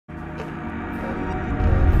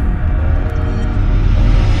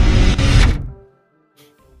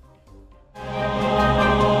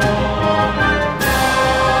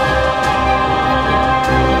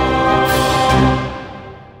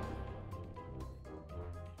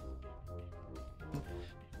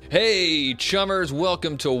Hey chummers,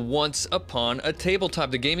 welcome to Once Upon a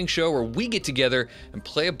Tabletop, the gaming show where we get together and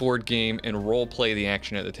play a board game and role play the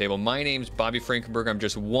action at the table. My name's Bobby Frankenberg. I'm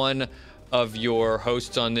just one of your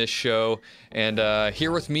hosts on this show, and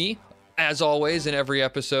here with me, as always, in every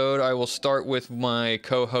episode, I will start with my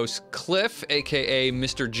co-host Cliff, aka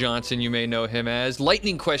Mr. Johnson. You may know him as.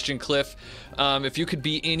 Lightning question, Cliff. If you could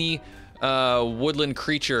be any woodland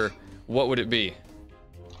creature, what would it be?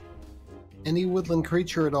 Any woodland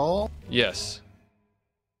creature at all? Yes.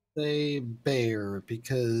 Say bear,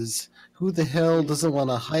 because who the hell doesn't want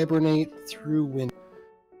to hibernate through winter?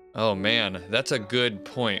 Oh man, that's a good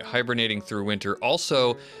point. Hibernating through winter.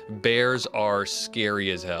 Also, bears are scary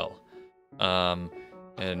as hell. I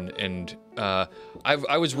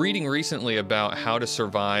was reading recently about how to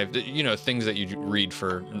survive, you know, things that you read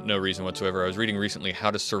for no reason whatsoever. I was reading recently how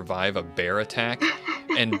to survive a bear attack,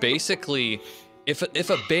 and basically,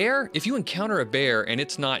 if you encounter a bear and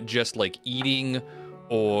it's not just like eating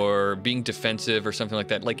or being defensive or something like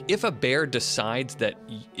that, like if a bear decides that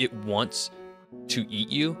it wants to eat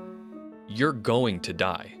you, you're going to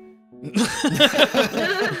die.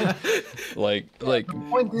 like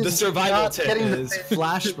the survival tip is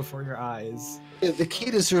flash before your eyes. The key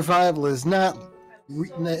to survival is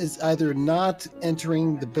either not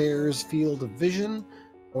entering the bear's field of vision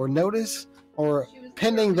or notice, or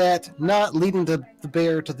pending that, not leading the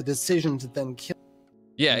bear to the decision to then kill.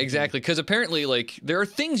 Yeah, exactly. Because apparently, like, there are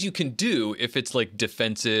things you can do if it's like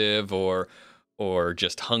defensive or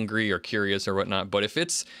just hungry or curious or whatnot. But if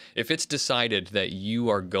it's decided that you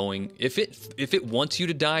are going, if it wants you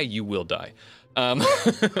to die, you will die.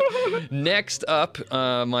 Next up,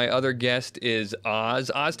 my other guest is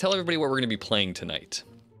Oz. Oz, tell everybody what we're going to be playing tonight.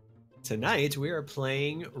 Tonight we are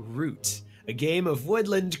playing Root, a game of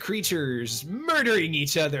woodland creatures murdering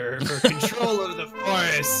each other for control of the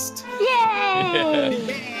forest. Yay!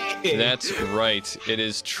 Yeah. That's right. It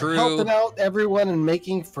is true. Helping out everyone and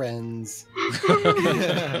making friends.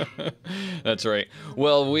 That's right.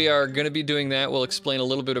 Well, we are going to be doing that. We'll explain a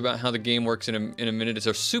little bit about how the game works in a minute. It's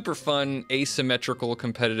a super fun, asymmetrical,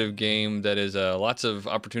 competitive game that is lots of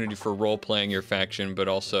opportunity for role-playing your faction, but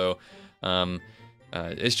also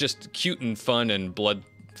it's just cute and fun and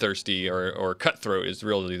bloodthirsty or cutthroat is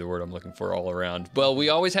really the word I'm looking for all around. Well, we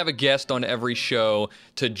always have a guest on every show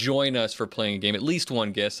to join us for playing a game, at least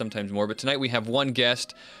one guest, sometimes more, but tonight we have one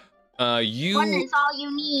guest. One is all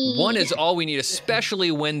you need. One is all we need, especially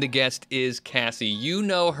when the guest is Cassi. You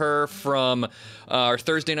know her from our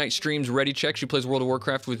Thursday night streams, Ready Check. She plays World of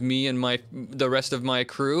Warcraft with me and the rest of my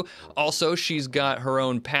crew. Also, she's got her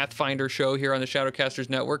own Pathfinder show here on the Shadowcasters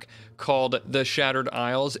Network called The Shattered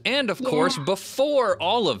Isles. And, of course, before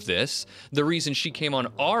all of this, the reason she came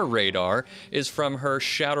on our radar is from her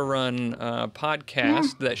Shadowrun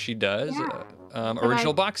podcast that she does,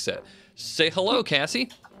 Original Box Set. Say hello,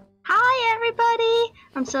 Cassi. Hi, everybody.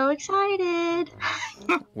 I'm so excited.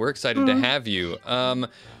 We're excited to have you.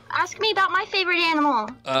 Ask me about my favorite animal.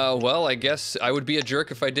 Well, I guess I would be a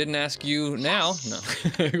jerk if I didn't ask you now. No.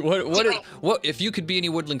 What if you could be any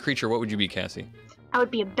woodland creature, what would you be, Cassi? I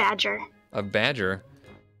would be a badger. A badger?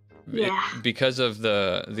 Yeah. Because of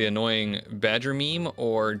the annoying badger meme,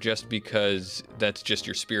 or just because that's just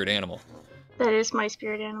your spirit animal? That is my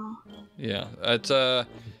spirit animal. Yeah, it's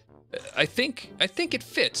I think it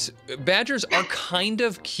fits. Badgers are kind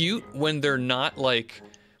of cute when they're not like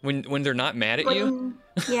when they're not mad at you.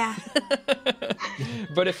 Yeah.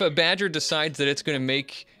 But if a badger decides that it's going to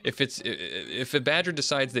make if a badger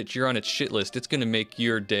decides that you're on its shit list, it's going to make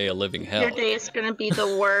your day a living hell. Your day is going to be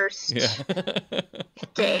the worst.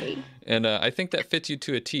 Day. And I think that fits you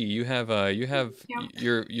to a T. You have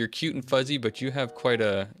you're cute and fuzzy, but you have quite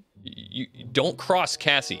a you don't cross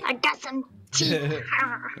Cassi. I got some teeth.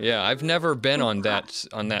 Yeah, I've never been on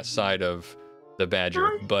that side of the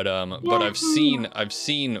badger, but I've seen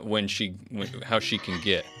how she can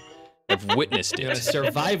get. I've witnessed it. A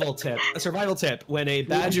survival tip. When a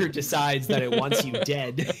badger decides that it wants you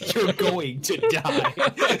dead, you're going to die.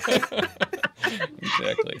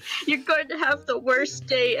 Exactly. You're going to have the worst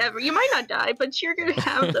day ever. You might not die, but you're going to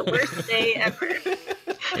have the worst day ever.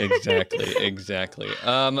 Exactly.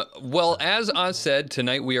 Well, as Oz said,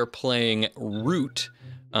 tonight we are playing Root.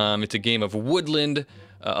 It's a game of Woodland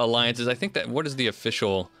Alliances. I think what is the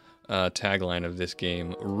official tagline of this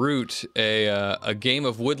game? Root, a game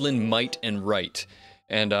of woodland might and right.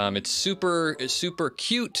 And it's super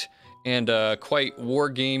cute quite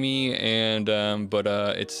war-gamey, and but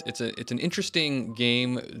it's an interesting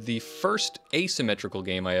game. The first asymmetrical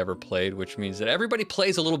game I ever played, which means that everybody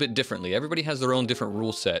plays a little bit differently. Everybody has their own different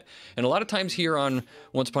rule set, and a lot of times here on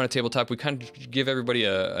Once Upon a Tabletop, we kind of give everybody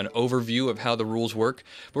an overview of how the rules work.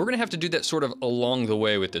 But we're gonna have to do that sort of along the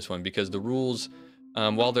way with this one, because the rules,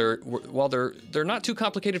 while they're not too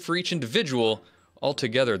complicated for each individual,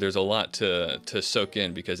 altogether there's a lot to soak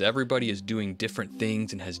in, because everybody is doing different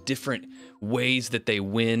things and has different ways that they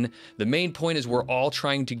win. The main point is we're all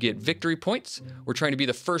trying to get victory points. We're trying to be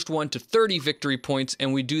the first one to 30 victory points,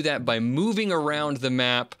 and we do that by moving around the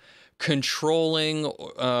map, controlling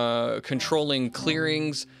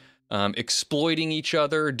clearings, exploiting each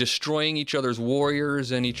other, destroying each other's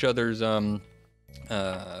warriors and each other's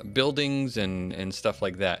buildings and stuff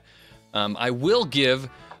like that. I will give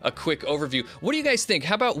a quick overview. What do you guys think?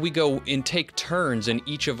 How about we go and take turns, and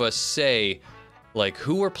each of us say, like,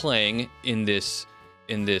 who we're playing in this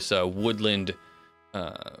woodland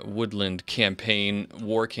campaign,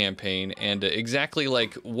 war campaign, and exactly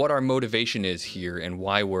like what our motivation is here and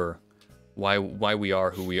why we are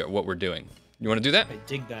who we are, what we're doing. You want to do that? I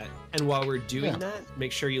dig that. And while we're doing that,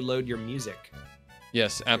 make sure you load your music.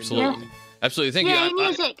 Yes, absolutely. Yeah. Absolutely, thank Yay, you.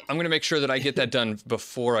 music. I'm going to make sure that I get that done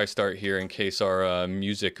before I start here, in case our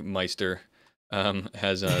music meister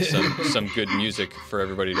has some good music for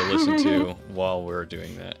everybody to listen to while we're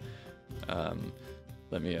doing that.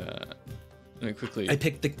 Let me quickly. I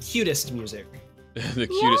picked the cutest music. the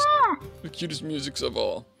cutest musics of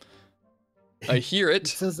all. I hear It it.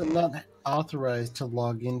 says I'm not authorized to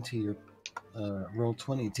log into your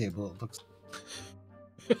Roll20 table. It looks.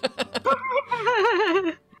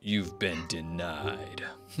 You've been denied.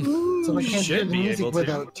 So I can't hear Should the be music able to.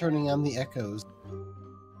 without turning on the echoes.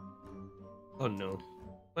 Oh no.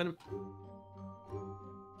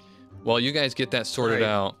 While you guys get that sorted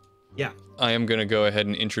out, Yeah. I am going to go ahead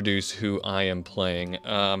and introduce who I am playing.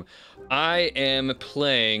 I am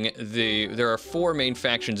playing there are 4 main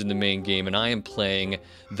factions in the main game, and I am playing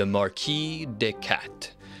the Marquise de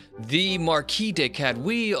Cat. The Marquise de Cat,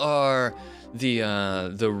 we are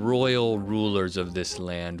the royal rulers of this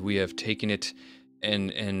land. We have taken it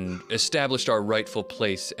and established our rightful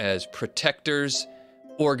place as protectors,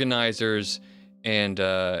 organizers, and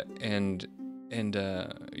you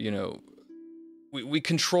know, we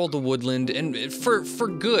control the woodland and for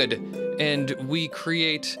good, and we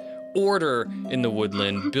create order in the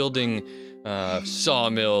woodland, building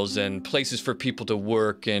sawmills and places for people to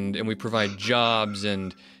work, and we provide jobs,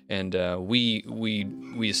 and we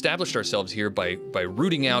established ourselves here by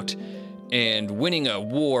rooting out and winning a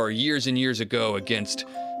war years and years ago against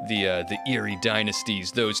the Eyrie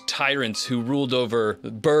dynasties, those tyrants who ruled over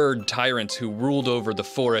bird tyrants who ruled over the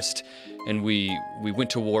forest, and we went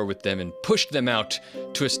to war with them and pushed them out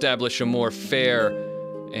to establish a more fair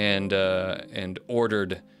and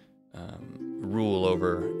ordered rule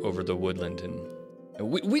over the woodland. And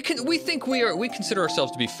we consider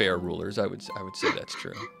ourselves to be fair rulers. I would say that's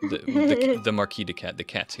true. The Marquise de Cat, the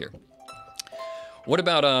cat's here. What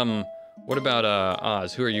about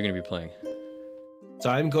Oz? Who are you going to be playing? So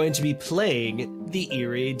I'm going to be playing the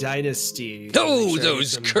Eyrie dynasty. Oh,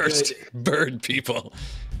 those cursed bird people!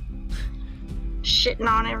 Shitting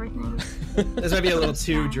on everything. This might be a little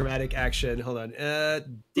too dramatic action. Hold on.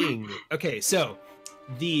 Ding. Okay, so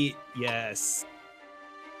the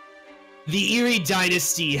Eyrie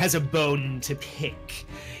dynasty has a bone to pick.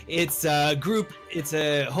 It's a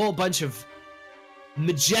whole bunch of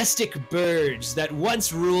majestic birds that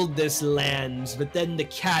once ruled this land, but then the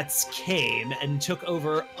cats came and took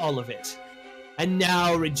over all of it. And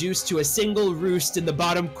now, reduced to a single roost in the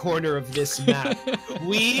bottom corner of this map,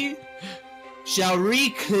 we shall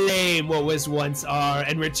reclaim what was once our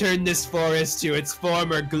and return this forest to its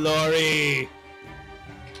former glory.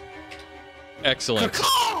 Excellent.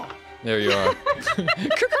 Caw-caw! There you are.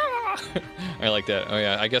 I like that. Oh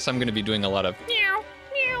yeah, I guess I'm going to be doing a lot of meow,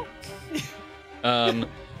 meow. And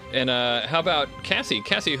how about Cassi?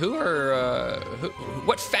 Cassi,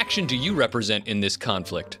 what faction do you represent in this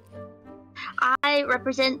conflict? I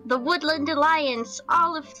represent the Woodland Alliance,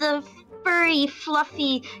 all of the furry,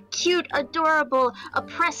 fluffy, cute, adorable,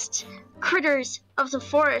 oppressed critters of the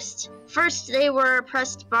forest. First, they were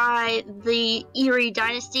oppressed by the Eyrie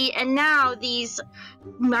dynasty, and now these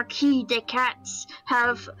Marquise de Cats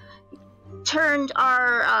have turned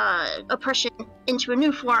our oppression into a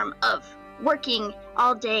new form of working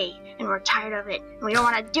all day, and we're tired of it. We don't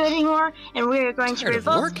want to do it anymore, and we are going to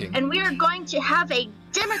revolt, and we are going to have a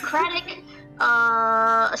democratic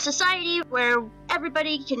society where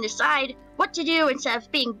everybody can decide what to do instead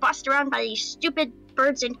of being bossed around by these stupid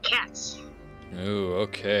birds and cats. Ooh,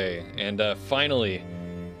 okay. And finally,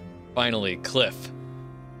 Cliff.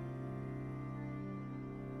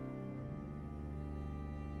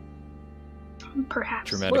 Perhaps.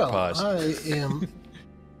 Dramatic pause.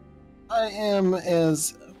 I am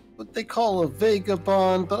as what they call a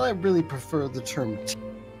vagabond, but I really prefer the term.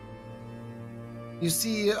 You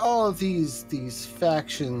see, all of these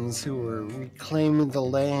factions who are reclaiming the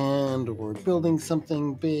land or building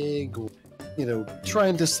something big, or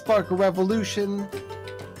trying to spark a revolution.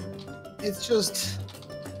 It's just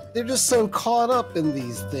they're just so caught up in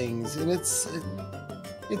these things, and it's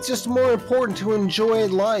just more important to enjoy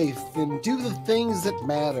life and do the things that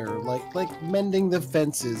matter, like mending the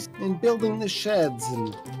fences and building the sheds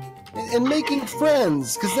and making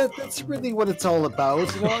friends, because that's really what it's all about.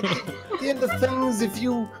 At the end of things, if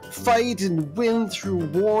you fight and win through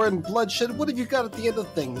war and bloodshed, what have you got at the end of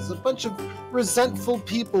things? A bunch of resentful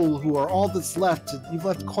people who are all that's left. You've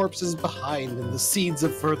left corpses behind and the seeds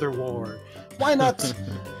of further war. Why not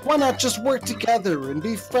just work together and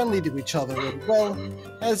be friendly to each other? And, well,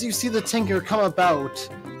 as you see the tinker come about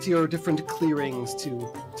to your different clearings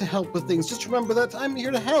to help with things, just remember that I'm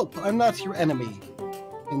here to help. I'm not your enemy.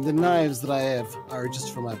 And the knives that I have are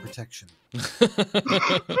just for my protection.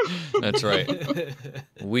 That's right.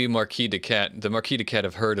 We Marquise de Cat, the Marquise de Cat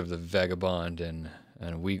have heard of the Vagabond, and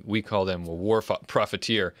we call them a war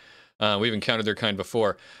profiteer. We've encountered their kind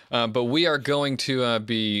before, but we are going to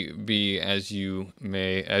be as you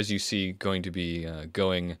see, going to be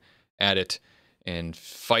going at it and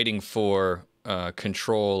fighting for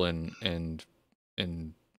control and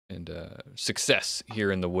success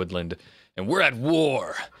here in the woodland. And we're at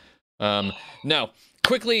war. Now,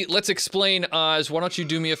 quickly, let's explain, Oz. Why don't you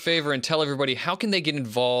do me a favor and tell everybody, how can they get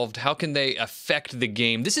involved? How can they affect the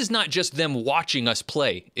game? This is not just them watching us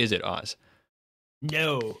play, is it, Oz?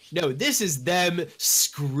 No, this is them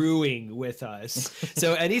screwing with us.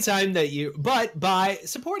 So anytime that but by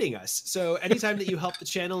supporting us. So anytime that you help the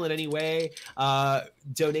channel in any way,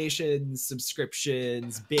 donations,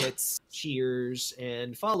 subscriptions, bits, cheers,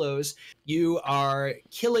 and follows, you are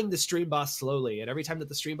killing the stream boss slowly. And every time that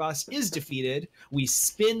the stream boss is defeated, we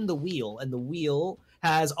spin the wheel, and the wheel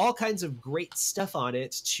has all kinds of great stuff on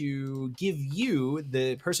it to give you,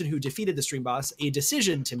 the person who defeated the stream boss, a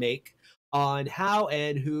decision to make on how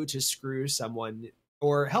and who to screw someone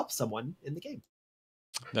or help someone in the game.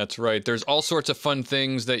 That's right. There's all sorts of fun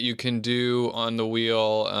things that you can do on the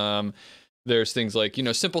wheel. There's things like,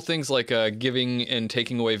 simple things like giving and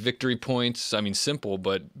taking away victory points. I mean, simple,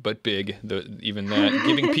 but big, even that.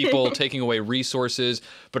 Giving people, taking away resources,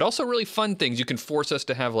 but also really fun things. You can force us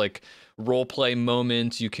to have like role play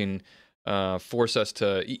moments. You can force us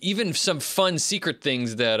to even some fun secret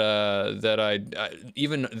things that I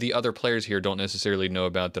even the other players here don't necessarily know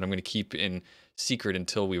about, that I'm going to keep in secret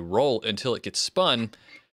until it gets spun.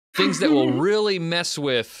 Things that will really mess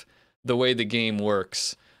with the way the game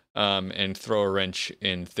works, and throw a wrench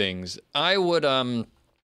in things. I want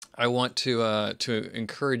to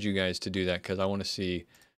encourage you guys to do that, because I want to see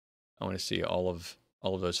all of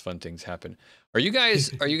those fun things happen. Are you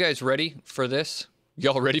guys ready for this?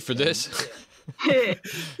 Y'all ready for this?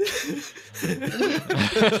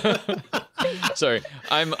 Sorry,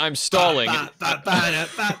 I'm stalling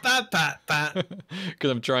because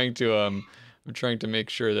I'm trying to make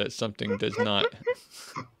sure that something does not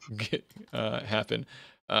happen.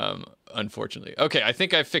 Unfortunately, okay, I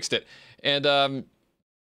think I fixed it, and I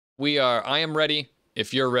am ready.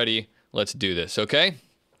 If you're ready, let's do this. Okay?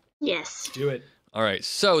 Yes. Do it. All right,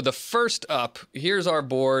 so the first up, here's our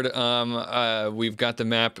board. We've got the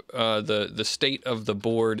map. The state of the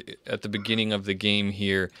board at the beginning of the game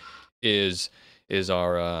here is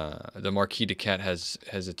our the Marquise de Cat has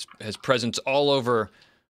presence all over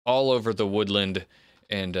the woodland,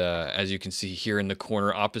 and as you can see here in the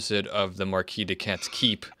corner opposite of the Marquise de Cat's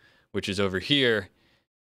keep, which is over here,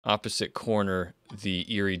 opposite corner, the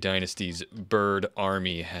Eyrie dynasty's bird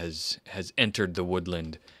army has entered the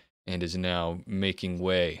woodland and is now making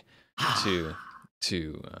way to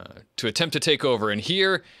attempt to take over. And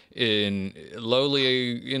here, hiding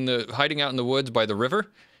out in the woods by the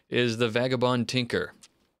river, is the Vagabond Tinker.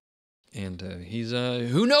 And he's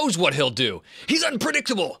who knows what he'll do? He's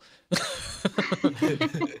unpredictable.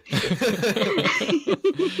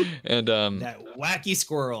 And that wacky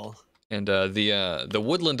squirrel. And the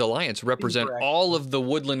Woodland Alliance represent all of the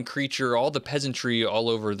woodland creature, all the peasantry all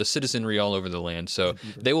over, the citizenry all over the land. So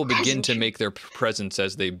they will begin to make their presence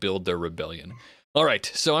as they build their rebellion. All right,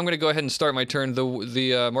 so I'm going to go ahead and start my turn.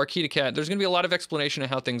 The Marquise de Cat, there's going to be a lot of explanation of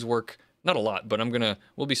how things work. Not a lot, but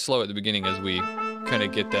we'll be slow at the beginning as we kind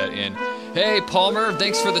of get that in. Hey, Pohlhammer,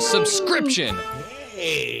 thanks for the subscription.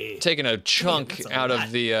 Hey. Taking a chunk that's a out lot.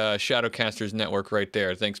 of the Shadowcasters network right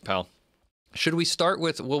there. Thanks, pal. Should we start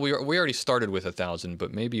with? Well, we already started with 1,000,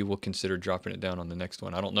 but maybe we'll consider dropping it down on the next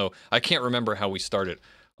one. I don't know. I can't remember how we started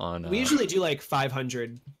on. We usually do like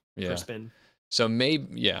 500 yeah. per spin. So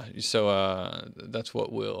maybe So that's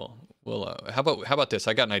what we'll. How about this?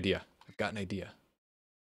 I got an idea. I've got an idea.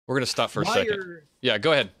 We're gonna stop for a second. Yeah,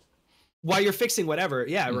 go ahead. While you're fixing whatever,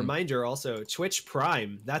 Mm-hmm. reminder also, Twitch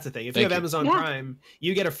Prime. That's a thing. If you have Amazon Prime,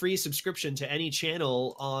 you get a free subscription to any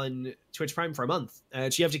channel on Twitch Prime for a month.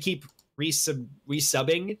 You have to keep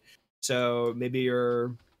resubbing. So maybe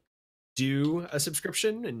you're due a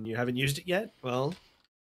subscription and you haven't used it yet. Well,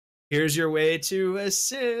 here's your way to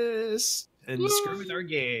assist and screw with our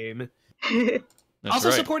game. That's also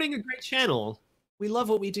right. supporting a great channel. We love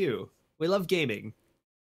what we do. We love gaming.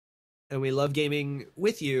 And we love gaming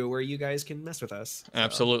with you where you guys can mess with us. So.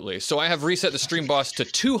 Absolutely. So I have reset the stream boss to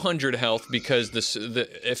 200 health because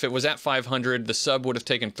if it was at 500, the sub would have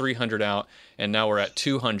taken 300 out, and now we're at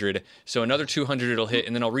 200. So another 200 it'll hit,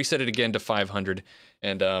 and then I'll reset it again to 500,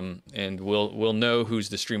 and we'll know who's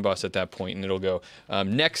the stream boss at that point, and it'll go.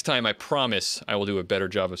 Next time, I promise I will do a better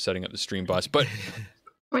job of setting up the stream boss. But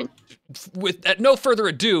with no further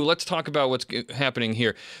ado, let's talk about what's happening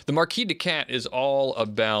here. The Marquise de Cat is all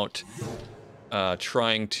about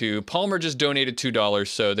trying to. Pohlhammer just donated $2,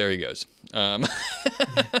 so there he goes. Are we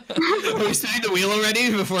spinning the wheel already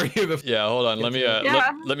before you? Yeah, hold on.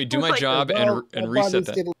 Let me do my job and reset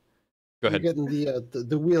that. Go ahead. We're getting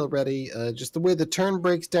the wheel ready. Just the way the turn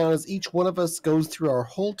breaks down is each one of us goes through our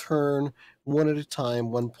whole turn one at a time,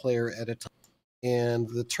 one player at a time. And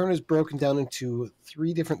the turn is broken down into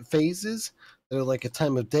 3 different phases. They're like a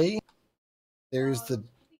time of day. There's the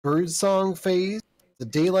birdsong phase, the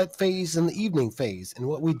daylight phase, and the evening phase. And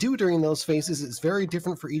what we do during those phases is very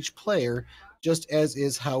different for each player, just as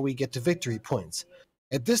is how we get to victory points.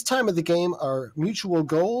 At this time of the game, our mutual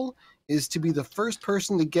goal is to be the first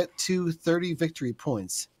person to get to 30 victory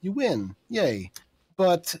points. You win. Yay.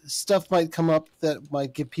 But stuff might come up that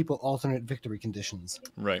might give people alternate victory conditions.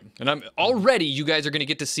 Right. And I'm already, you guys are going to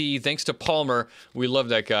get to see, thanks to Pohlhammer, we love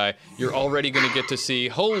that guy, you're already going to get to see,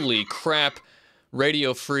 holy crap,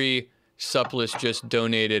 Radio Free Supplice just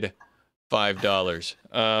donated $5.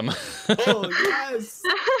 Oh, yes!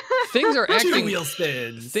 Things are acting, wheel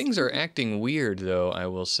spins. Things are acting weird, though, I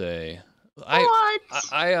will say. What?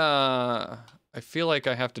 I feel like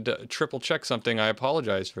I have to triple check something. I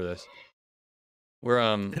apologize for this. We're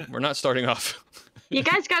not starting off. You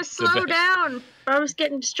guys gotta slow down. I was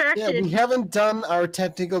getting distracted. Yeah, we haven't done our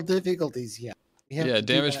technical difficulties yet.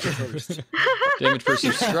 Damage per damage per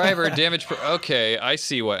subscriber, damage per. Okay, I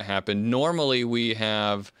see what happened. Normally we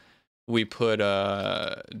put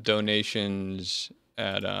donations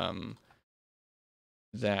at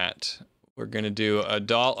that. We're gonna do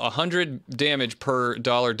 $100 damage per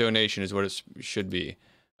dollar donation is what it should be,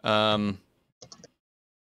 and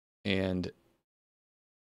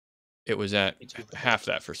it was at half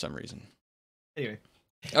that for some reason. Anyway.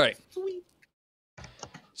 All right.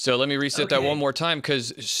 So let me reset that one more time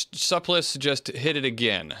because Supplice just hit it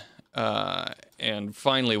again. And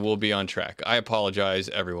finally we'll be on track. I apologize,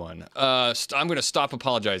 everyone. I'm going to stop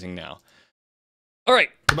apologizing now. All right.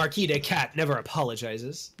 The Marquise de Cat never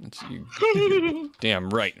apologizes. Damn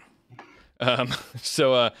right.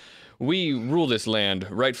 So we rule this land,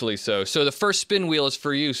 rightfully so. So the first spin wheel is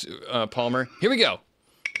for you, Pohlhammer. Here we go.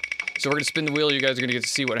 So we're going to spin the wheel. You guys are going to get to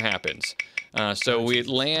see what happens. So it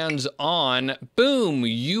lands on, boom,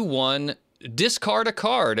 you won, discard a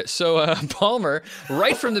card. So Pohlhammer,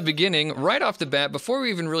 right from the beginning, right off the bat, before we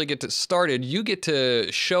even really get started, you get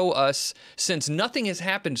to show us, since nothing has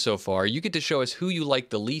happened so far, you get to show us who you like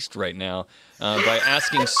the least right now by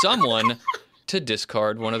asking someone to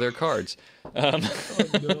discard one of their cards. Oh,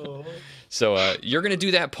 no. So you're going to do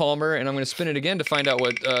that, Pohlhammer, and I'm going to spin it again to find out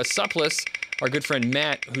what Supplice, our good friend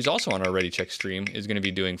Matt, who's also on our Ready Check stream, is going to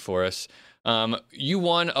be doing for us. You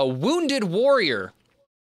won a Wounded Warrior.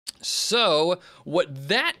 So what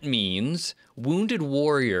that means, Wounded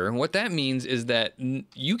Warrior, what that means is that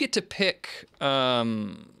you get to pick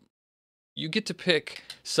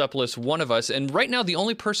Supplice, one of us, and right now the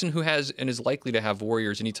only person who has and is likely to have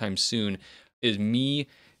warriors anytime soon is me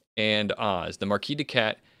and Oz, the Marquise de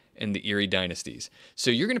Cat and the Eyrie dynasties.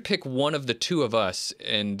 So you're going to pick one of the two of us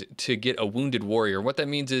and to get a Wounded Warrior. What that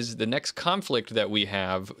means is the next conflict that we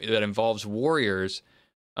have that involves warriors,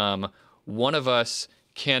 one of us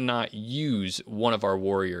cannot use one of our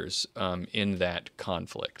warriors in that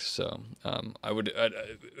conflict. So I would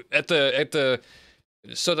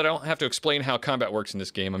so that I don't have to explain how combat works in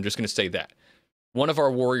this game, I'm just going to say that one of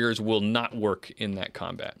our warriors will not work in that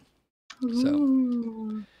combat.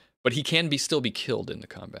 So, but he can still be killed in the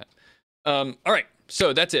combat. All right,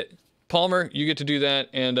 so that's it. Pohlhammer, you get to do that,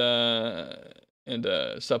 and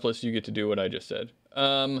Supplice, you get to do what I just said.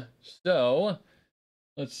 So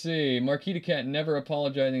let's see. Marquise de Cat never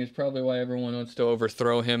apologizing is probably why everyone wants to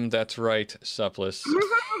overthrow him. That's right, Supplice.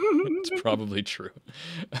 It's probably true.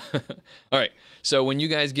 All right. So when you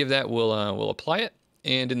guys give that, we'll apply it.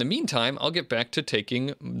 And in the meantime, I'll get back to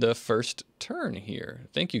taking the first turn here.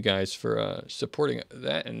 Thank you guys for supporting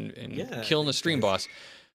that and killing the stream boss.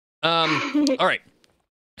 All right.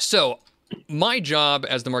 So my job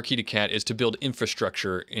as the Marquise de Cat is to build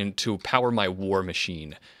infrastructure to power my war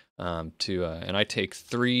machine. And I take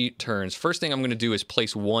 3 turns. First thing I'm going to do is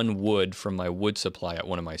place 1 wood from my wood supply at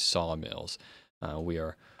one of my sawmills. We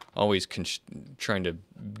are always trying to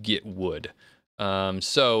get wood.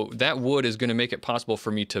 So that wood is going to make it possible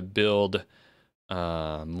for me to build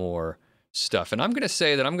more stuff. And I'm going to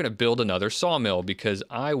say that I'm going to build another sawmill because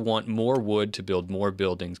I want more wood to build more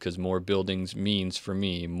buildings, because more buildings means for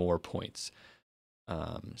me more points.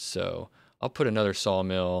 So I'll put another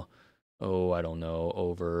sawmill. Oh, I don't know,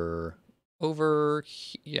 over,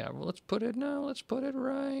 yeah, well, let's put it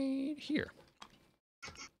right here.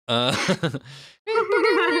 Right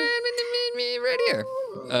here.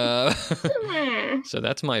 So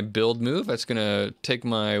that's my build move. That's gonna take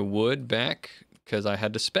my wood back because I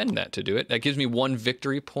had to spend that to do it. That gives me 1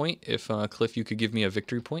 victory point. If Cliff, you could give me a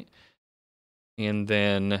victory point. And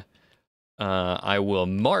then I will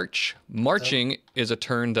march. Marching is a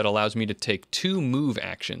turn that allows me to take 2 move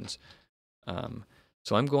actions.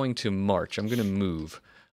 So I'm going to march. I'm going to move.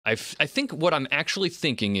 I think what I'm actually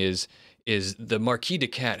thinking is the Marquise de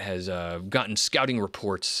Cat has gotten scouting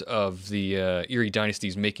reports of the Eyrie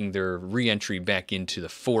dynasties making their re-entry back into the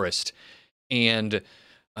forest, and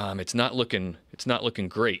it's not looking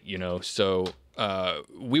great, you know. So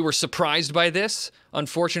we were surprised by this,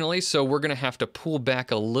 unfortunately. So we're gonna have to pull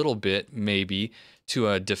back a little bit, maybe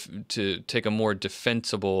to take a more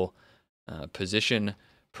defensible position,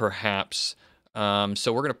 perhaps.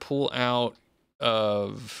 So we're gonna pull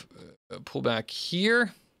back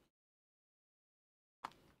here.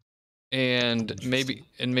 And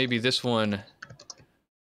maybe this one,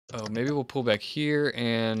 oh, maybe we'll pull back here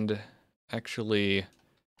and actually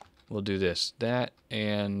we'll do this, that,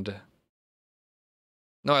 and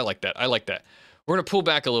no, I like that. We're gonna pull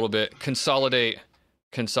back a little bit, consolidate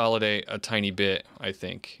a tiny bit, I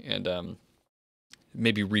think, and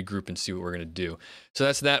maybe regroup and see what we're gonna do. So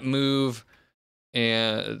that's that move,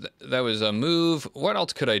 and that was a move. What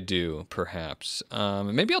else could I do, perhaps?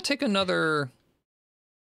 Maybe I'll take another.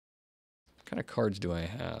 What kind of cards do I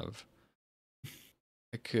have?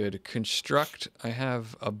 I could construct. I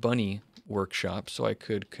have a bunny workshop, so I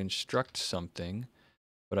could construct something,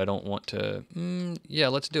 but I don't want to. Yeah,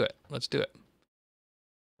 let's do it. Let's do it.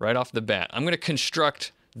 Right off the bat, I'm going to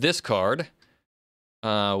construct this card,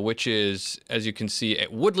 which is, as you can see,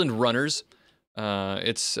 at Woodland Runners.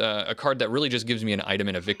 It's a card that really just gives me an item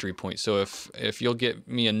and a victory point. So if you'll get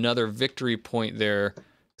me another victory point there,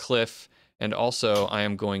 Cliff. And also, I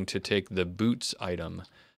am going to take the boots item.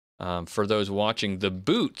 For those watching, the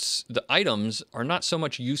boots, the items, are not so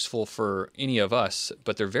much useful for any of us,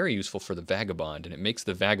 but they're very useful for the Vagabond, and it makes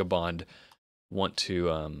the Vagabond want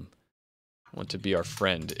to be our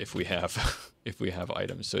friend if we have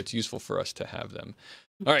items. So it's useful for us to have them.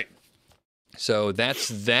 All right. So that's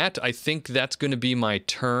that. I think that's going to be my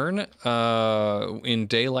turn in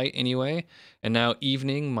daylight anyway. And now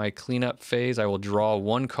evening, my cleanup phase. I will draw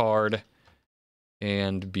 1 card.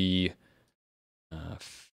 And be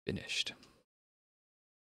finished.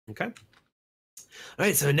 Okay. All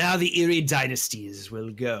right, so now the Eyrie dynasties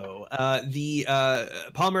will go.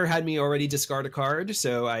 Pohlhammer had me already discard a card,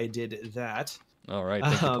 so I did that. All right,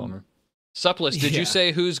 thank you, Pohlhammer. Supplice, did you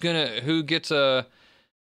say who gets a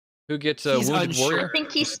wounded warrior? I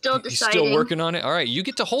think he's still deciding. He's still working on it. All right, you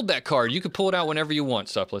get to hold that card. You can pull it out whenever you want,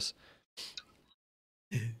 Supplice.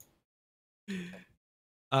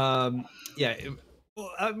 Yeah, well,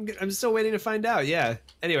 I'm still waiting to find out. Yeah.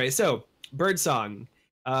 Anyway, so Birdsong.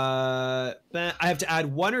 I have to add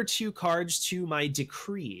 1 or 2 cards to my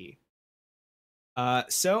decree.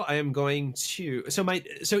 So I am going to. So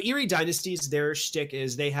Eyrie dynasties, their shtick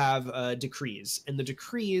is they have decrees, and the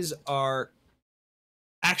decrees are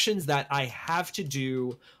actions that I have to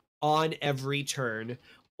do on every turn,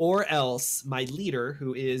 or else my leader,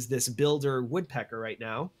 who is this builder woodpecker right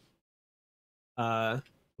now.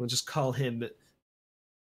 We'll just call him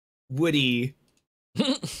Woody.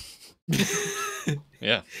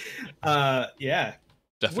 Yeah. Yeah.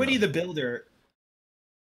 Definitely. Woody the Builder.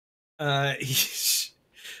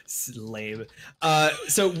 It's lame.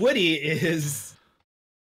 So Woody is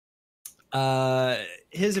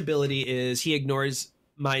his ability is he ignores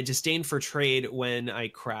my disdain for trade when I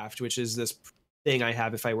craft, which is this thing I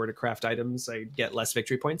have. If I were to craft items, I get less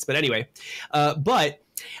victory points. But anyway, but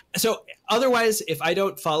so otherwise, if I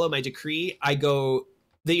don't follow my decree,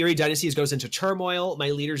 the Eyrie Dynasty goes into turmoil,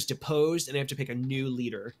 my leader's deposed, and I have to pick a new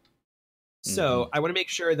leader. So I want to make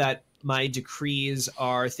sure that my decrees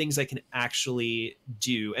are things I can actually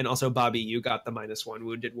do. And also, Bobby, you got the -1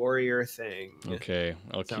 wounded warrior thing. Okay,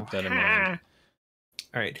 I'll keep that in mind.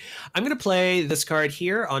 All right. I'm going to play this card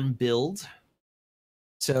here on build.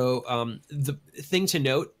 So the thing to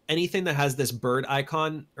note, anything that has this bird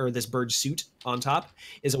icon or this bird suit on top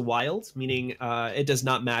is a wild, meaning it does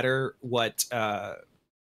not matter what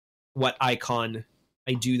icon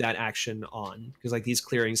I do that action on, because like these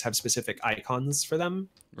clearings have specific icons for them.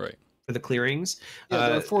 Right. For the clearings. Yeah,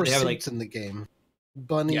 there are 4 they have, suits in the game.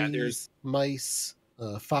 Bunnies, mice,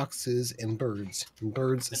 foxes, and birds. And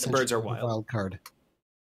birds are have a wild card.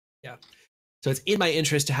 Yeah. So it's in my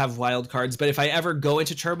interest to have wild cards, but if I ever go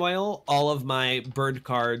into turmoil, all of my bird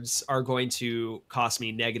cards are going to cost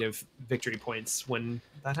me negative victory points when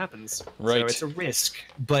that happens. Right. So it's a risk,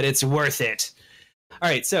 but it's worth it. All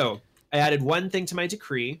right, so I added 1 thing to my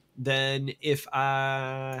decree. Then if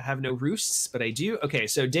I have no roosts, but I do, okay,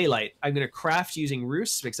 so daylight. I'm going to craft using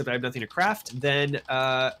roosts, except I have nothing to craft. Then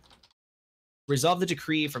resolve the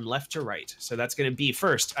decree from left to right. So that's going to be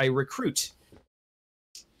first, I recruit.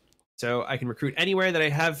 So I can recruit anywhere that I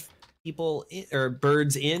have people or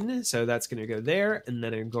birds in. So that's going to go there. And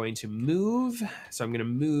then I'm going to move. So I'm going to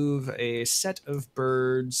move a set of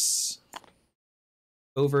birds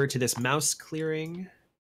over to this mouse clearing.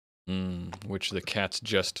 Which the cats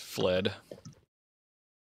just fled.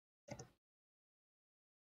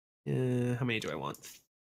 How many do I want?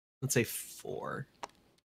 Let's say 4.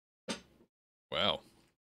 Wow.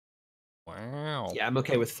 Wow. Yeah, I'm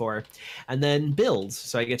okay with 4. And then build.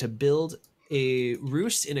 So I get to build a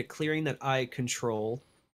roost in a clearing that I control.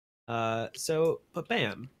 But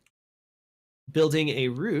bam. Building a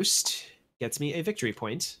roost gets me a victory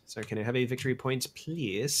point. So can I have a victory point,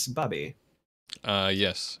 please, Bobby?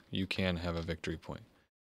 Yes, you can have a victory point.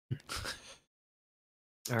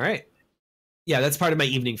 All right. Yeah, that's part of my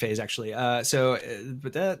evening phase, actually. But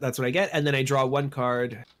that's what I get. And then I draw 1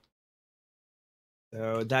 card.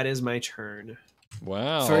 So that is my turn.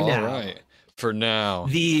 Wow. For now. All right. For now.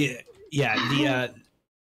 The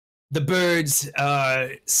birds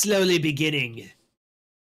are slowly beginning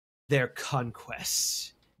their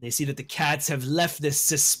conquest. They see that the cats have left this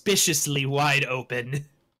suspiciously wide open.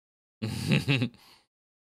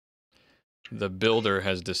 The builder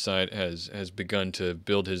has begun to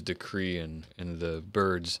build his decree, and the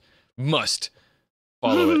birds must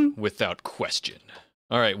follow it without question.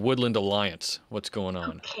 All right, Woodland Alliance, what's going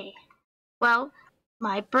on? Okay. Well,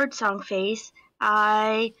 my birdsong phase,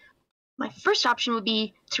 my first option would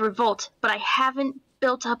be to revolt, but I haven't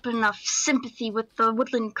built up enough sympathy with the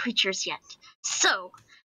woodland creatures yet. So,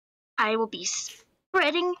 I will be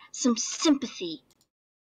spreading some sympathy.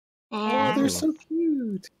 And they're so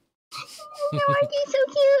cute. No, aren't they so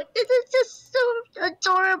cute? It's just so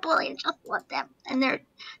adorable. I just love them, and they're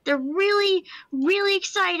really, really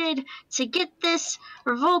excited to get this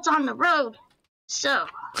revolt on the road. So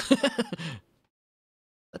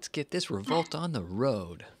let's get this revolt on the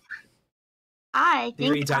road. I The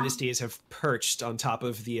think Eyrie dynasties have perched on top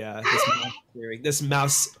of the this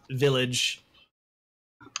mouse village.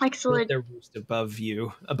 excellent. They're roost above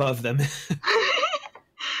them.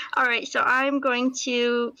 All right, so I'm going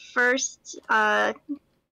to first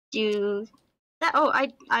do that. Oh,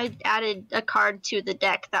 I added a card to the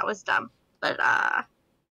deck. That was dumb, but I'll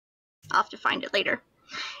have to find it later.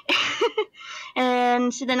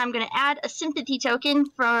 And so then I'm going to add a sympathy token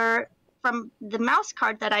from the mouse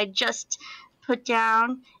card that I just put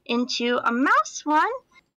down into a mouse one.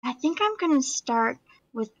 I think I'm going to start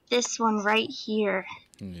with this one right here.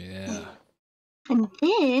 Yeah. And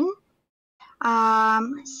then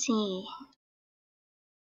let's see.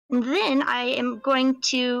 And then I am going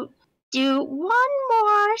to do one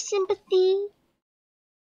more sympathy.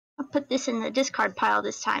 I'll put this in the discard pile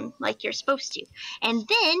this time, like you're supposed to. And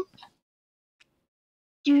then,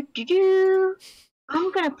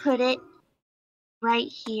 I'm gonna put it right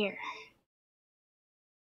here.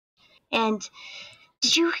 And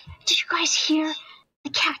did you guys hear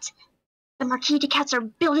the cats? The Marquise de Cats are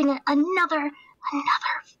building another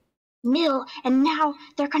mill, and now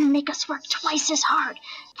they're gonna make us work twice as hard.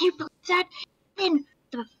 Can you believe that? Then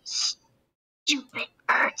the stupid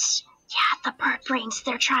birds, the bird brains.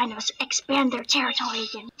 They're trying to expand their territory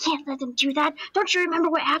again. Can't let them do that. Don't you remember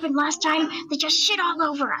what happened last time? They just shit all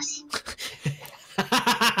over us.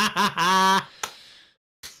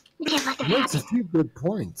 You can't let that Makes a happen. few good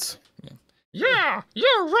points. Yeah,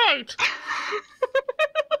 you're right.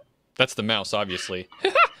 That's the mouse, obviously.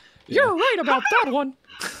 You're right about that one.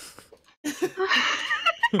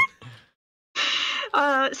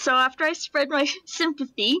 So after I spread my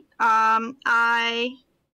sympathy, I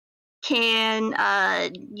can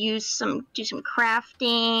do some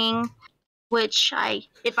crafting, which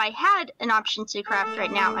if I had an option to craft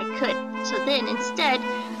right now, I could. So then instead,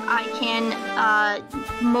 I can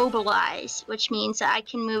mobilize, which means that I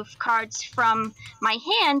can move cards from my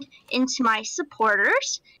hand into my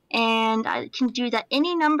supporters, and I can do that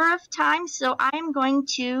any number of times. So I'm going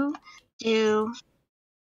to do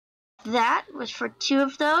that for 2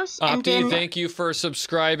 of those. And Opti, then thank you for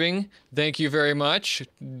subscribing. Thank you very much.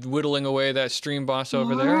 Whittling away that stream boss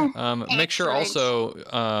over there. Make sure also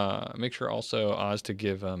Oz to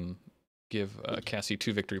give Cassie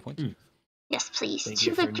 2 victory points. yes, please, Thank 2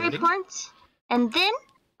 you for victory noting. points. And then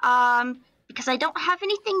because I don't have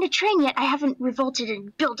anything to train yet, I haven't revolted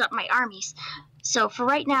and built up my armies. So for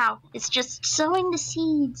right now, it's just sowing the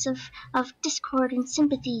seeds of discord and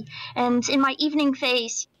sympathy. And in my evening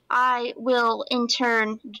phase, I will in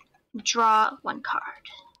turn draw 1 card.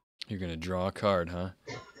 You're gonna draw a card, huh?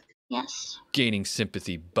 Yes. Gaining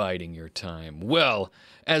sympathy, biding your time. Well,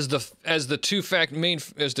 as the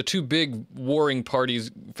two big warring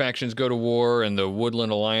factions go to war, and the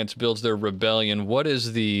Woodland Alliance builds their rebellion, what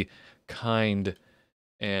is the kind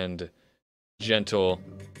and gentle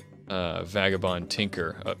Vagabond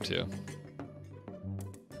Tinker up to?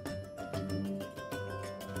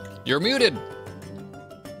 You're muted.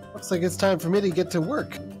 Looks like it's time for me to get to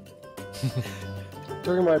work.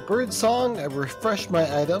 During my bird song, I refresh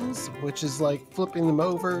my items, which is like flipping them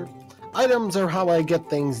over. Items are how I get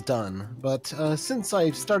things done, but since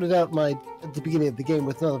I started out at the beginning of the game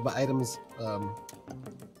with none of my items,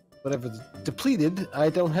 depleted, I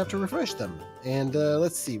don't have to refresh them. And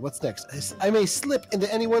let's see, what's next? I may slip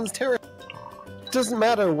into anyone's territory. It doesn't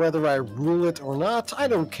matter whether I rule it or not. I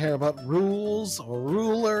don't care about rules or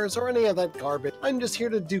rulers or any of that garbage. I'm just here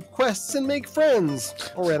to do quests and make friends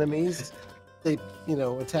or enemies. They,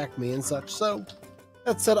 attack me and such. So,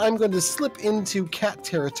 that said, I'm going to slip into cat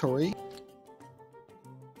territory.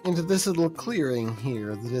 Into this little clearing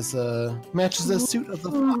here that is matches the suit of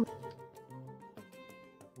the fox.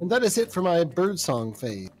 And that is it for my birdsong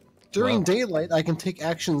phase. During Wow. daylight, I can take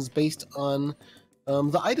actions based on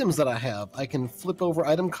the items that I have. I can flip over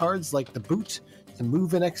item cards like the boot to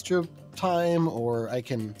move an extra time, or I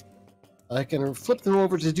can flip them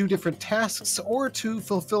over to do different tasks or to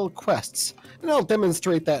fulfill quests. And I'll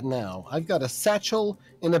demonstrate that now. I've got a satchel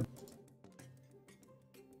and a...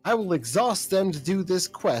 I will exhaust them to do this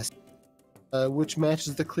quest, which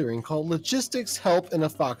matches the clearing, called Logistics Help in a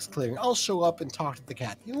Fox Clearing. I'll show up and talk to the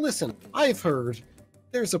cat. Listen, I've heard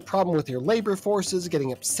there's a problem with your labor forces,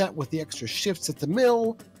 getting upset with the extra shifts at the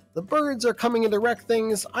mill. The birds are coming in to wreck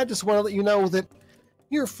things. I just want to let you know that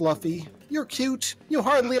you're fluffy, you're cute, you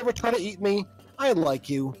hardly ever try to eat me. I like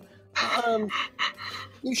you.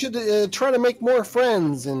 You should try to make more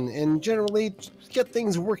friends and generally get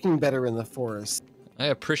things working better in the forest. I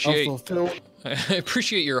appreciate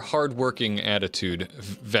your hardworking attitude,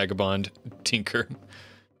 Vagabond Tinker.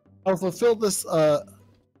 I'll fulfill this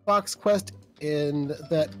fox quest, and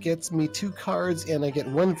that gets me 2 cards, and I get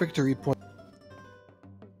 1 victory point.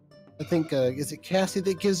 I think, is it Cassie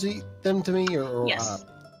that gives them to me, or Yes.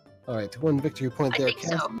 Alright, 1 victory point I there, think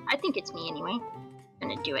Cassie. so. I think it's me anyway. I'm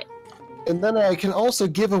gonna do it. And then I can also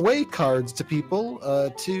give away cards to people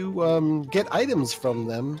to get items from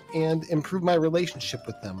them and improve my relationship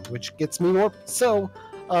with them, which gets me more. So,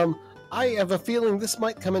 I have a feeling this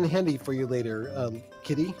might come in handy for you later,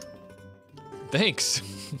 Kitty. Thanks.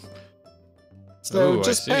 So Ooh,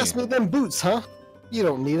 just I pass see. me them boots, huh? You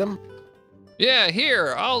don't need them. Yeah,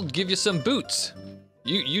 here, I'll give you some boots.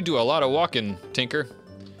 You do a lot of walking, Tinker.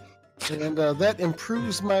 And that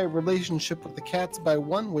improves my relationship with the cats by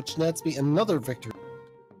 1, which nets me another victory.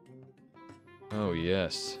 Oh,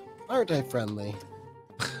 yes. Aren't I friendly?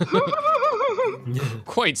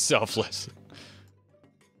 Quite selfless.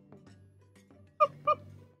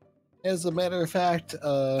 As a matter of fact,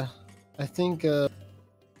 I think,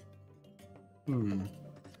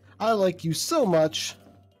 I like you so much,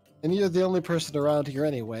 and you're the only person around here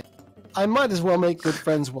anyway. I might as well make good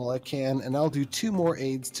friends while I can, and I'll do 2 more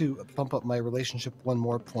aids to bump up my relationship 1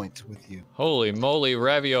 more point with you. Holy moly,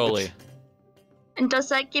 ravioli. And does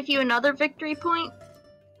that give you another victory point?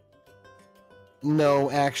 No,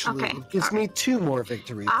 actually, Okay, it gives me 2 more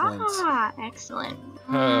victory points. Ah, excellent.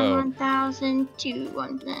 Oh. 1,002,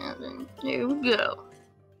 1,000. There we go.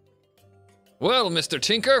 Well, Mr.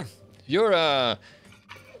 Tinker, you're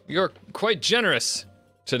quite generous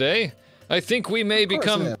today. I think we may course I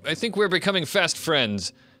become. am. I think we're becoming fast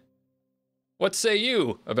friends. What say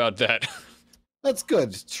you about that? That's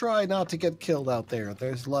good. Try not to get killed out there.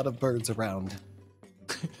 There's a lot of birds around.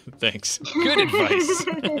 Thanks. Good advice.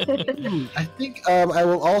 I think I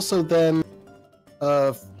will also then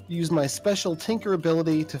use my special tinker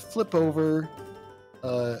ability to flip over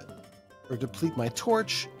or deplete my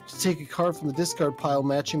torch to take a card from the discard pile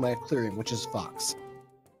matching my clearing, which is Fox.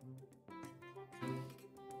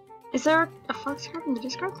 Is there a fox card in the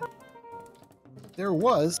discard pile? There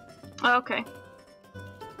was. Oh, okay.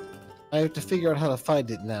 I have to figure out how to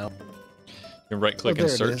find it now. You can right-click Oh, and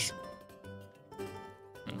there it search. is.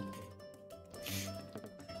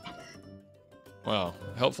 Wow,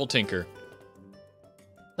 helpful Tinker.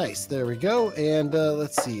 Nice, there we go. And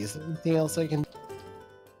let's see, is there anything else I can...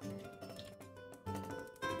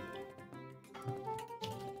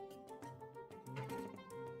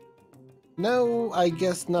 No, I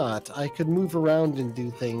guess not. I could move around and do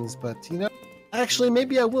things, but you know... Actually,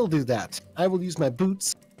 maybe I will do that. I will use my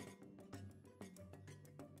boots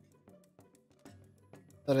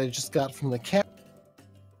that I just got from the cat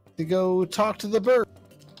to go talk to the bird.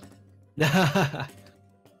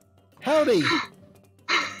 Howdy!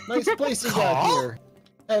 Nice place you got here.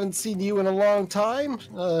 Haven't seen you in a long time.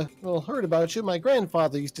 Well, heard about you. My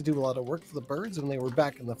grandfather used to do a lot of work for the birds when they were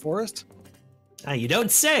back in the forest. You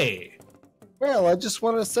don't say. Well, I just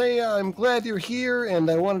want to say I'm glad you're here,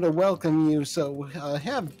 and I wanted to welcome you, so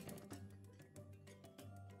have...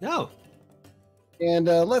 No. And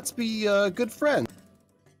let's be good friends.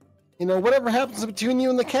 You know, whatever happens between you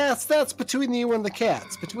and the cats, that's between you and the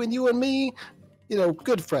cats. Between you and me, you know,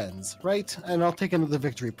 good friends, right? And I'll take another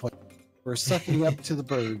victory point for sucking up to the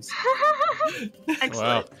birds.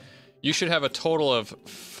 Excellent. Wow. You should have a total of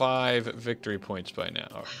 5 victory points by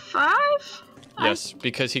now. 5? Yes,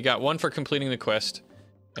 because he got 1 for completing the quest,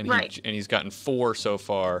 and Right. he's gotten 4 so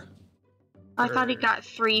far. I thought he got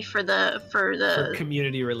 3 for the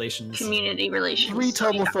Community relations. community relations. 3 so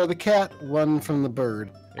total yeah. for the cat, 1 from the bird.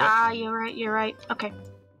 Yep. You're right. Okay.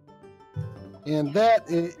 And that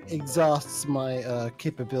exhausts my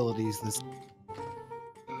capabilities.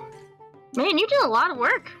 Man, you did a lot of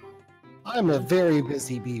work. I'm a very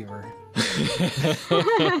busy beaver.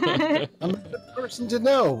 I'm a good person to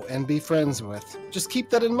know and be friends with. Just keep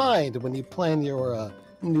that in mind when you plan your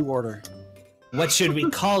new order. What should we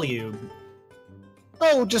call you?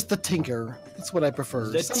 Oh, just the Tinker. That's what I prefer.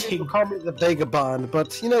 The Some people Tinker. call me the Vagabond,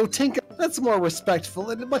 but, you know, Tinker, that's more respectful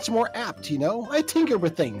and much more apt, you know? I tinker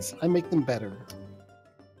with things. I make them better.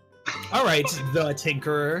 All right, the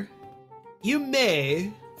Tinkerer. You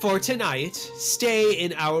may, for tonight, stay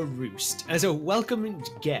in our roost as a welcomed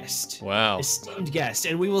guest. Wow. Esteemed guest,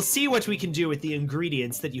 and we will see what we can do with the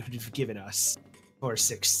ingredients that you have given us for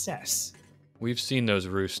success. We've seen those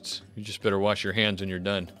roosts. You just better wash your hands when you're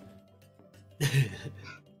done.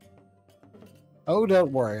 Oh,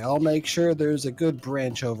 don't worry. I'll make sure there's a good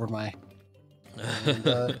branch over my...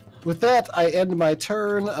 And, with that, I end my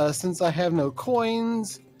turn. Since I have no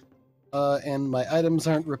coins, and my items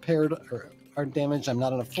aren't repaired or aren't damaged, I'm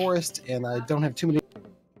not in a forest, and I don't have too many...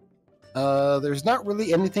 there's not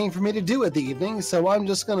really anything for me to do at the evening, so I'm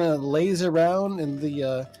just gonna laze around in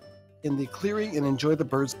the clearing and enjoy the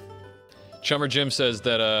birds. Chummer Jim says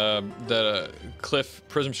that Cliff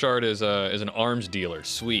Prism Shard is an arms dealer.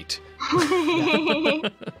 Sweet.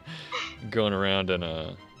 Going around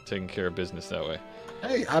and taking care of business that way.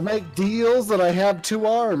 Hey, I make deals that I have 2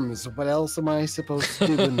 arms. What else am I supposed to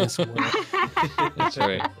do in this world? That's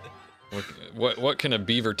right. What can a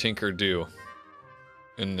beaver tinker do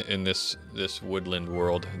in this woodland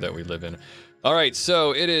world that we live in? All right,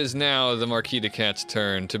 so it is now the Marquis de Cat's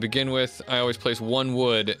turn. To begin with, I always place 1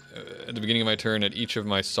 wood at the beginning of my turn at each of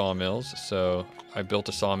my sawmills. So I built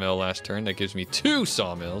a sawmill last turn. That gives me 2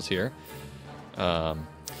 sawmills here. And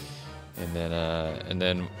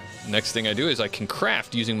then next thing I do is I can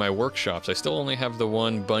craft using my workshops. I still only have the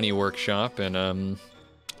 1 bunny workshop, and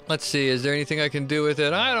let's see, is there anything I can do with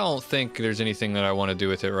it? I don't think there's anything that I want to do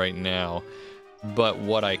with it right now. But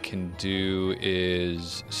what I can do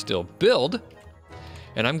is still build,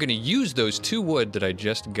 and I'm going to use those 2 wood that I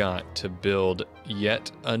just got to build yet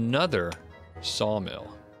another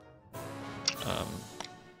sawmill.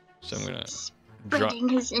 So I'm going to Spreading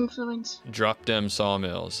his influence. drop them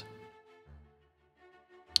sawmills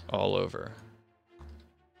all over.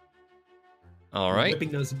 All right.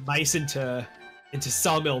 Whipping those mice into into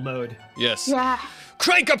sawmill mode. Yes. Yeah.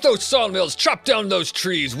 Crank up those sawmills, chop down those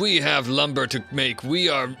trees. We have lumber to make.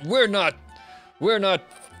 We're not running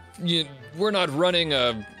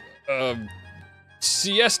a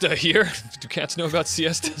siesta here. Do cats know about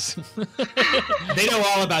siestas? They know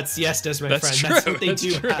all about siestas, my That's friend. That's true, what they that's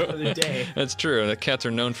do true. half of the day. That's true. The cats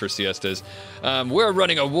are known for siestas. We're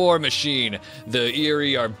running a war machine. The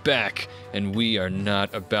Eyrie are back, and we are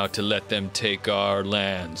not about to let them take our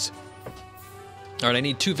lands. All right, I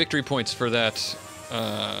need 2 victory points for that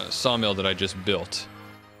sawmill that I just built.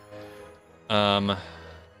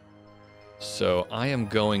 So I am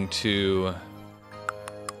going to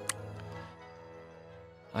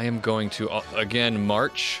again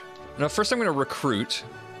march. No, first I'm going to recruit.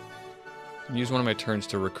 Use one of my turns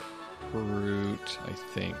to recruit, I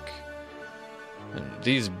think. And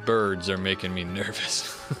these birds are making me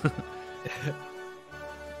nervous.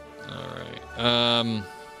 All right.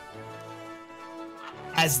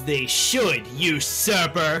 As they should,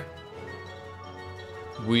 usurper.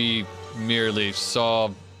 We merely saw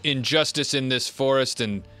injustice in this forest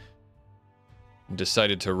and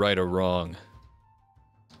decided to right a wrong.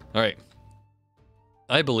 All right.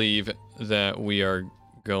 I believe that we are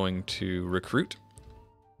going to recruit.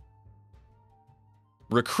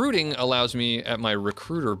 Recruiting allows me at my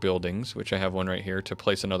recruiter buildings, which I have one right here, to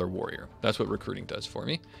place another warrior. That's what recruiting does for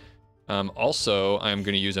me. Also, I'm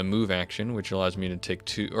going to use a move action, which allows me to take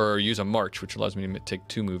 2, or use a march, which allows me to take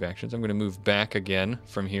 2 move actions. I'm going to move back again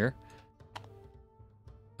from here.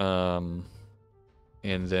 And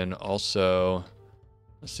then also,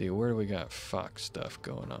 let's see, where do we got fox stuff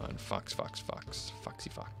going on? Foxy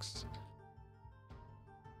fox.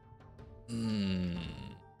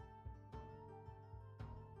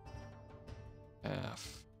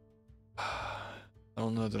 Half. I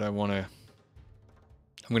don't know that I want to.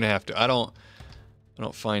 I'm gonna have to. I don't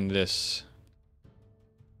find this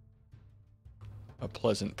a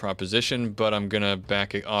pleasant proposition, but I'm gonna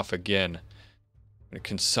back it off again. I'm gonna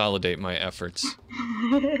consolidate my efforts.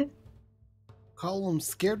 Call them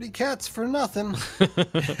scaredy cats for nothing.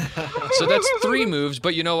 So that's 3 moves,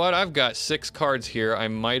 but you know what? I've got 6 cards here. I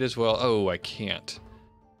might as well. Oh, I can't.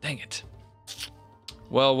 Dang it.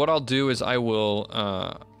 Well, what I'll do is I will.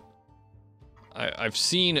 I've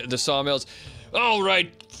seen the sawmills. All right,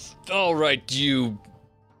 you.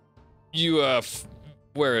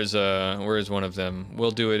 Where is one of them?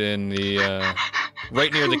 We'll do it in the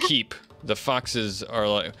right near the keep. The foxes are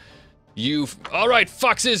like, all right,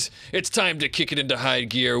 foxes, it's time to kick it into high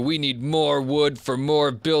gear. We need more wood for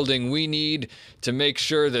more building. We need to make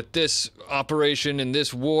sure that this operation and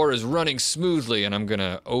this war is running smoothly, and I'm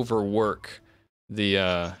gonna overwork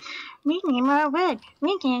the, We need more wood.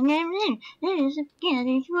 We can get rid. It's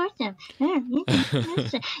worth them. They're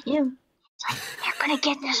gonna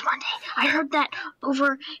get this one day. I heard that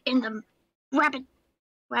over in the rabbit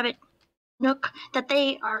nook that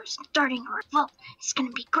they are starting a revolt. It's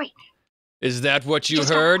gonna be great. Is that what you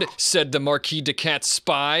heard? Said the Marquise de Cat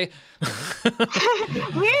spy.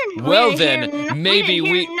 Well then, maybe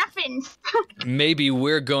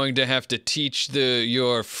we're going to have to teach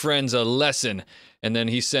your friends a lesson. And then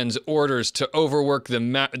he sends orders to overwork the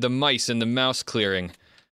mice in the mouse clearing.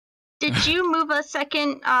 Did you move a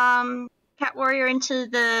second cat warrior into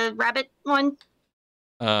the rabbit one?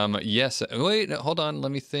 Yes. Wait, hold on.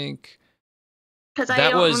 Let me think. Because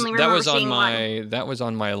I don't only remember seeing one. That was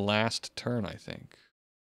on my last turn, I think.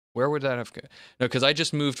 Where would that have gone? No, because I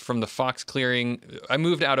just moved from the fox clearing. I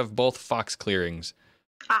moved out of both fox clearings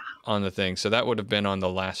on the thing, so that would have been on the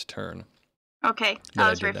last turn. Okay, I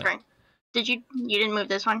was referring. You didn't move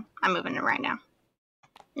this one? I'm moving it right now.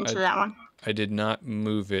 Into that one. I did not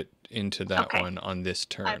move it into that one on this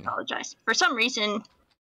turn. I apologize. For some reason,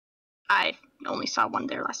 I only saw one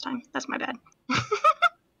there last time. That's my bad.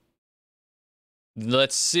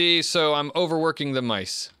 Let's see. So I'm overworking the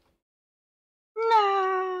mice.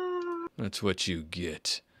 No. That's what you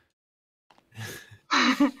get.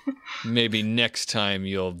 Maybe next time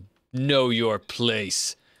you'll know your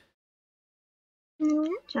place. And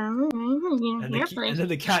then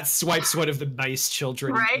the cat swipes one of the mice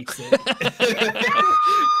children and eats it.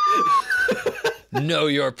 Know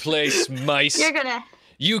your place, mice.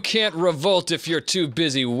 You can't revolt if you're too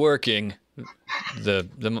busy working.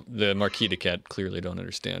 The Marquise de Cat clearly don't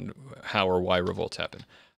understand how or why revolts happen.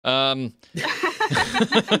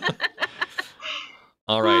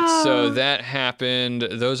 All right, so that happened.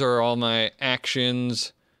 Those are all my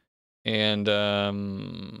actions, and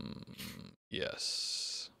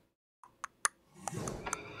yes.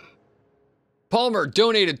 Pohlhammer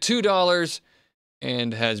donated $2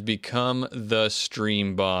 and has become the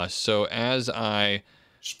stream boss. So as I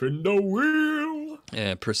Spin the wheel.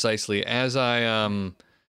 Yeah, precisely. As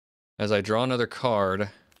I draw another card,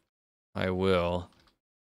 I will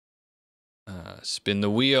spin the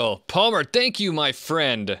wheel. Pohlhammer, thank you, my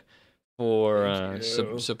friend, for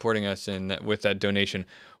supporting us with that donation.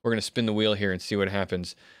 We're gonna spin the wheel here and see what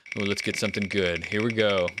happens. Ooh, let's get something good. Here we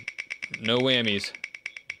go. No whammies.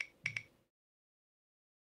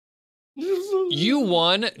 You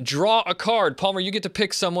won. Draw a card. Pohlhammer, you get to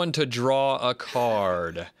pick someone to draw a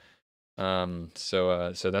card.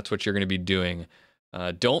 So that's what you're going to be doing.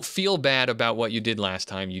 Don't feel bad about what you did last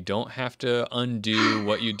time. You don't have to undo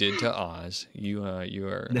what you did to Oz. You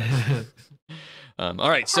are. All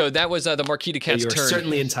right. So that was the Marquise de Cat's You're turn.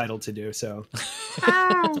 certainly entitled to do so.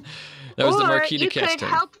 That was the Or Marquise de you Cat's could turn.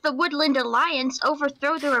 help the Woodland Alliance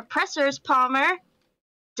overthrow their oppressors, Pohlhammer.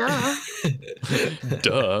 Duh.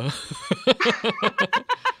 Duh.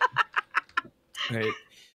 All right.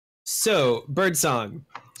 So, birdsong.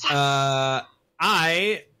 I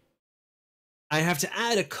have to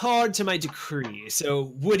add a card to my decree.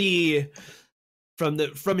 So Woody, from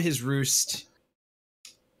his roost.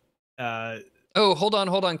 Oh, hold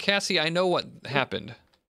on, Cassie. I know what happened.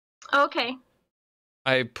 Okay.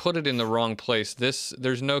 I put it in the wrong place.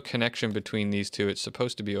 There's no connection between these two. It's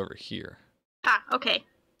supposed to be over here. Ah, okay.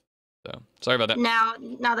 So sorry about that. Now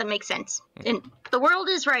that makes sense. And the world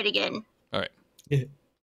is right again. All right. All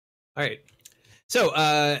right. So,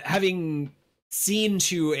 having seen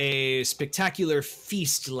to a spectacular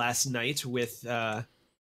feast last night with the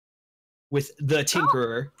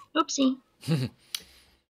Tinkerer. Oopsie.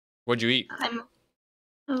 What'd you eat?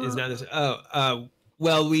 Is not this?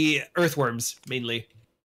 Well, we earthworms mainly.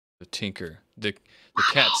 The Tinker. The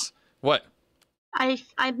cats. What? I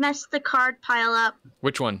messed the card pile up.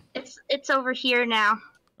 Which one? It's over here now.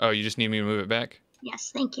 Oh, you just need me to move it back?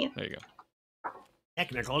 Yes, thank you. There you go.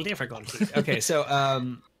 Technical difficulty. Okay, so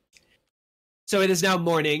it is now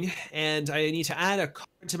morning, and I need to add a card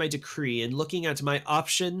to my decree. And looking at my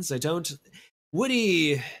options, I don't.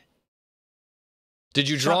 Woody. Did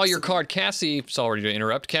you draw your card? Cassie, sorry to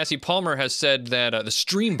interrupt. Cassie Pohlhammer has said that the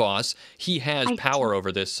stream boss, he has power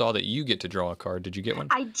over this, saw that you get to draw a card. Did you get one?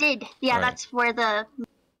 I did. Yeah, All right. that's where the.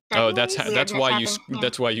 Oh, that's why you happened.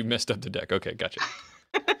 that's why you messed up the deck. Okay, gotcha.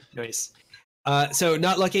 Nice. So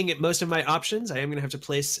not looking at most of my options, I am going to have to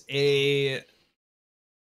place a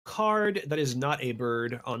card that is not a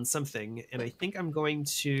bird on something, and I think I'm going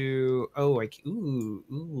to. Oh,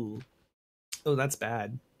 ooh. Oh, that's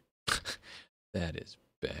bad. That is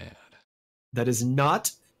bad. That is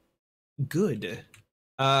not good.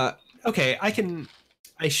 Okay,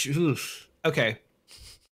 okay.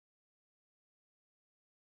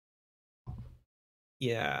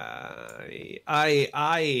 Yeah,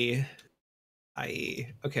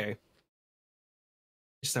 okay.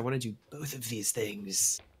 Just I want to do both of these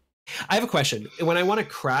things. I have a question. When I want to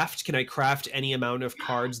craft, can I craft any amount of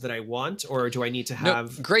cards that I want, or do I need to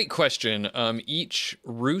have... No, great question. Each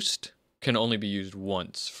roost can only be used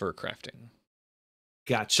once for crafting.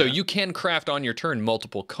 Gotcha. So you can craft on your turn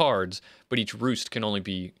multiple cards, but each roost can only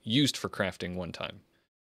be used for crafting one time.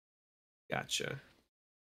 Gotcha.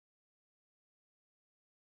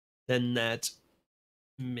 Then that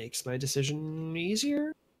makes my decision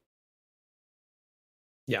easier.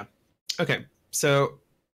 Yeah. Okay. So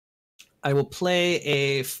I will play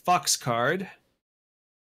a fox card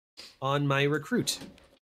on my recruit.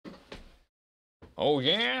 Oh,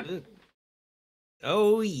 yeah?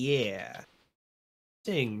 Oh, yeah.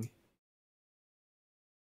 Ding.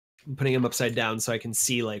 I'm putting him upside down so I can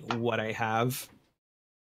see, like, what I have.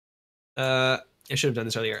 I should have done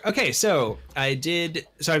this earlier. Okay, so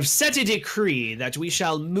I've set a decree that we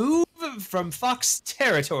shall move from fox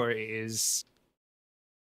territories.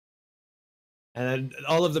 And then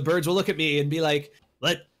all of the birds will look at me and be like,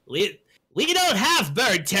 "What? We don't have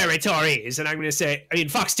bird territories." And I'm going to say,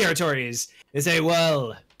 fox territories. They say,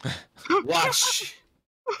 "Well, watch.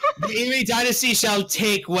 The Eyrie dynasty shall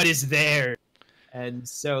take what is there." And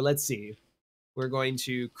so let's see. We're going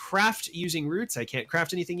to craft using roots. I can't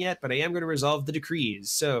craft anything yet, but I am going to resolve the decrees.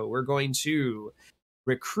 So we're going to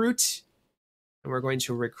recruit. And we're going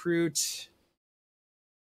to recruit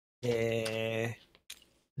there.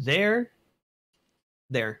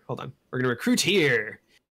 Hold on. We're going to recruit here.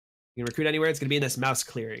 You can recruit anywhere. It's going to be in this mouse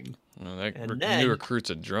clearing. Well, that then, new recruit's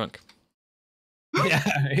a drunk. Yeah.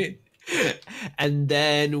 Right? And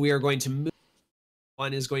then we are going to move.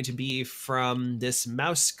 One is going to be from this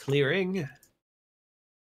mouse clearing.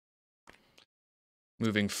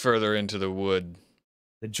 Moving further into the wood.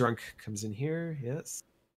 The drunk comes in here. Yes.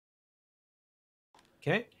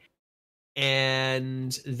 Okay.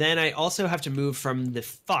 And then I also have to move from the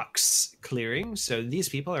fox clearing. So these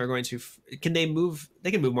people are going to... Can they move?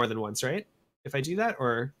 They can move more than once, right? If I do that,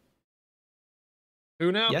 or...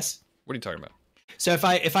 Who now? Yes? What are you talking about? So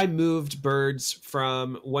if I moved birds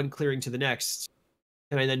from one clearing to the next,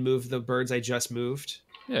 can I then move the birds I just moved?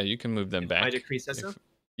 Yeah, you can move them back. My decree says so?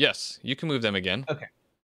 Yes, you can move them again. Okay.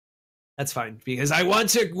 That's fine, because I want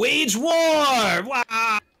to wage war! Wah!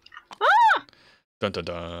 Ah! Dun dun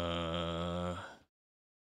dun.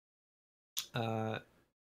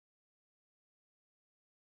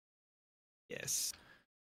 Yes.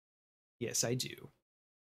 Yes, I do.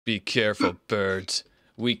 Be careful, birds.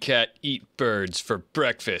 We cat eat birds for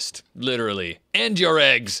breakfast, literally. And your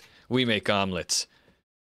eggs. We make omelets.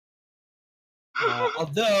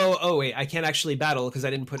 Although, oh wait, I can't actually battle because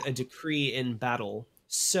I didn't put a decree in battle.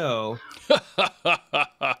 So...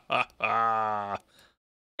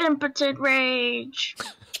 Impotent rage.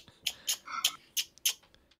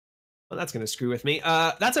 Well, that's going to screw with me.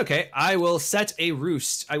 That's okay. I will set a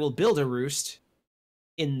roost. I will build a roost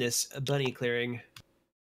in this bunny clearing.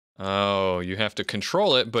 Oh, you have to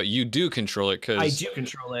control it, but you do control it because... I do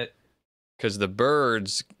control it. Because the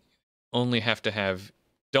birds only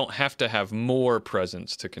don't have to have more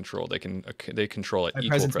presence to control. They control at My equal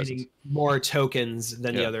presence presence. meaning more tokens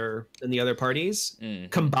than the other parties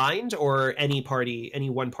combined, or any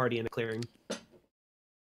one party in a clearing.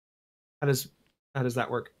 How does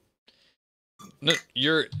that work? No,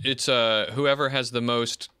 it's whoever has the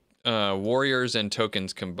most warriors and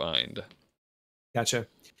tokens combined. Gotcha.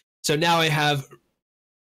 So now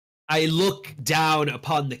I look down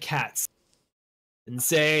upon the cats and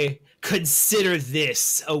say, consider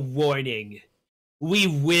this a warning. We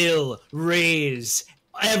will raise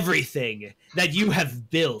everything that you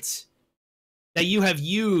have built, that you have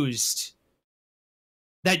used,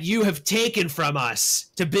 that you have taken from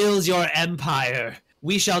us to build your empire.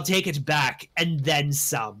 We shall take it back, and then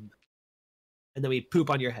some. And then we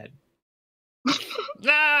poop on your head.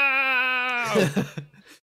 No!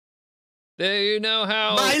 Do you know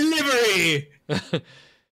how... My livery!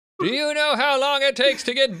 Do you know how long it takes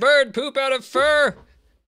to get bird poop out of fur?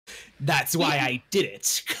 That's why I did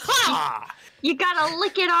it. You gotta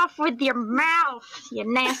lick it off with your mouth,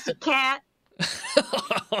 you nasty cat.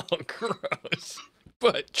 Oh, gross.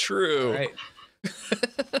 But true. All right.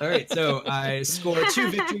 All right, so I score 2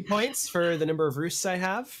 victory points for the number of roosts I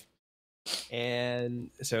have. And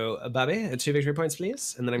so, Babe, 2 victory points,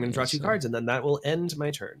 please. And then I'm going to draw 2 cards, and then that will end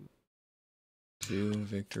my turn. 2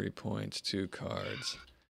 victory points, 2 cards.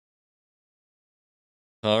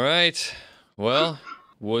 All right. Well,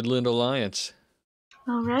 Woodland Alliance.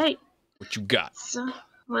 All right. What you got? So,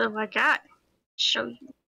 what have I got? Show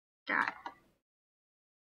you. Got.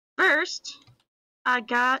 First, I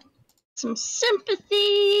got some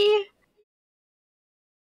sympathy.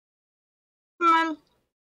 Let's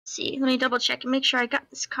see. Let me double check and make sure I got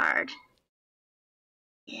this card.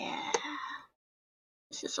 Yeah.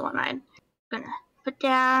 This is the one I'm gonna put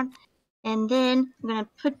down. And then I'm gonna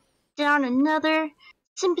put down another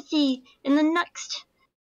sympathy in the next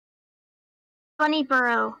bunny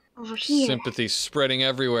burrow over here. Sympathy spreading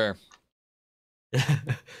everywhere.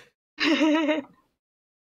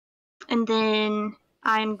 And then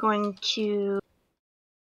I'm going to,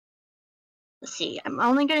 let's see, I'm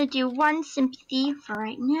only going to do 1 sympathy for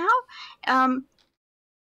right now.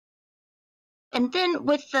 And then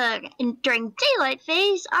with during daylight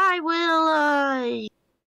phase, I will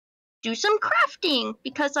do some crafting,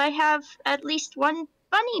 because I have at least 1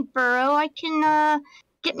 bunny burrow. I can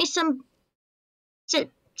get me some, to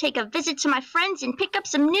take a visit to my friends and pick up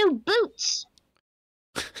some new boots.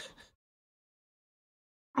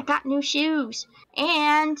 I got new shoes,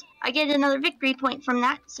 and I get another victory point from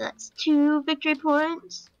that, so that's 2 victory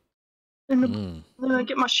points. And then I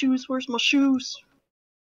get my shoes. Where's my shoes?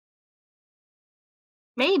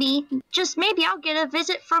 Maybe, just maybe, I'll get a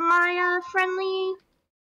visit from my friendly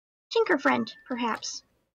tinker friend, perhaps.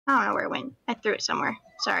 I don't know where it went. I threw it somewhere.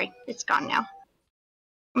 Sorry, it's gone now.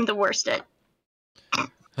 I'm the worst at...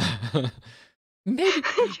 Maybe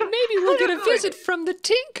we'll get a visit from the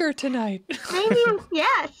tinker tonight. Maybe,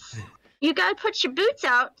 yes. You gotta put your boots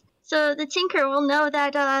out so the tinker will know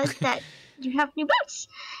that that you have new boots.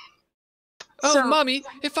 Oh, So- Mommy,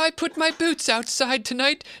 if I put my boots outside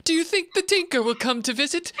tonight, do you think the tinker will come to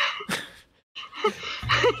visit?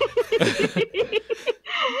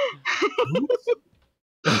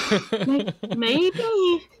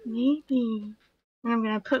 Maybe. I'm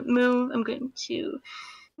going to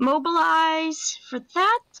mobilize for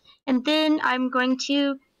that, and then I'm going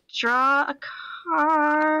to draw a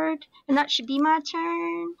card, and that should be my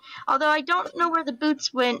turn. Although I don't know where the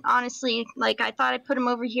boots went, honestly. Like, I thought I put them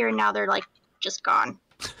over here, and now they're, like, just gone.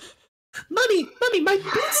 Mummy, my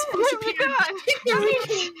boots disappeared.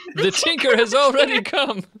 The tinker has already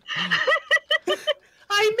come.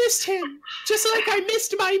 I missed him, just like I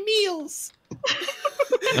missed my meals.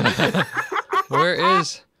 Where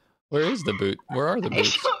is the boot? Where are the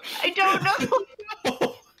boots? I don't know.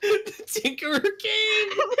 Oh, the tinker came.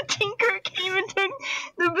 The tinker came and took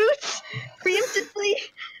the boots preemptively.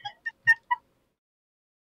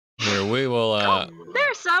 Here, we will.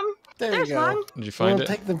 There's some. There There's you go. one. Did you find We'll it?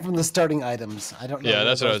 take them from the starting items. I don't know. Yeah, where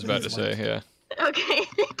that's what I was those about to boots say. went. Yeah, Okay,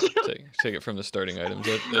 thank you. take it from the starting items.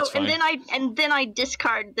 That's fine. And then I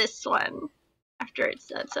discard this one after it's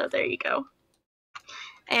done. So there you go.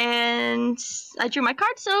 And I drew my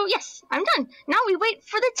card. So yes, I'm done. Now we wait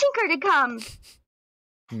for the tinker to come.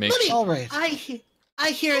 Makes All right. I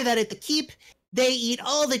hear that at the keep they eat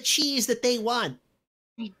all the cheese that they want.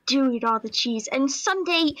 They do eat all the cheese, and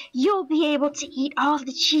someday you'll be able to eat all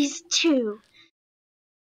the cheese too.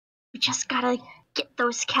 We just gotta get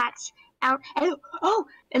those cats out. And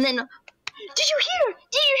then, did you hear?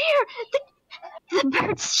 The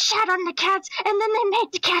birds shat on the cats, and then they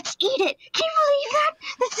made the cats eat it. Can you believe that?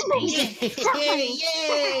 That's amazing.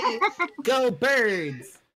 Yay! Go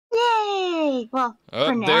birds! Yay! Well,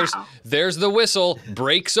 for now. There's the whistle.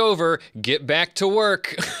 Break's over. Get back to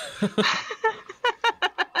work.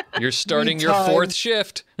 You're starting your Meantime, fourth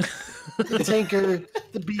shift. The tinker,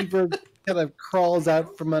 the beaver, kind of crawls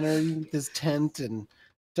out from underneath his tent and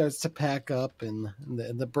starts to pack up in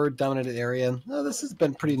the bird-dominated area. Oh, this has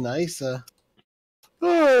been pretty nice.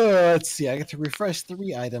 Let's see. I get to refresh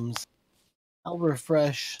 3 items. I'll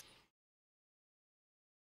refresh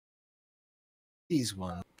these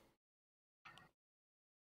ones.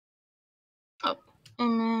 Oh,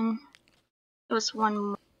 and then it was one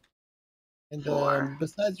more. And Four.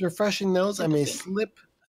 besides refreshing those, I may slip.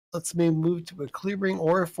 Lets me move to a clearing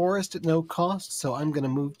or a forest at no cost. So I'm going to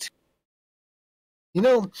move to. You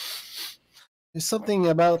know, there's something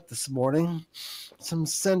about this morning. Some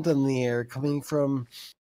scent in the air coming from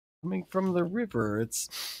the river.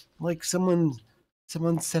 It's like someone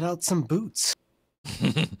set out some boots.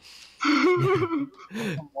 I'm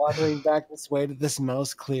wandering back this way to this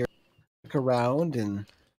mouse clear. Look around and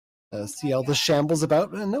see all the shambles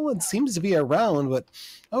about. No one seems to be around, but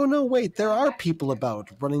oh no, wait, there are people about,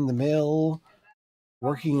 running the mill,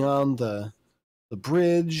 working on the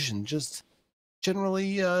bridge, and just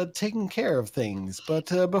generally taking care of things. But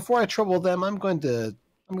before I trouble them, I'm gonna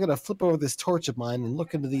flip over this torch of mine and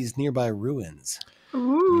look into these nearby ruins.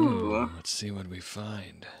 Ooh. Let's see what we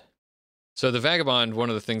find. So the Vagabond, one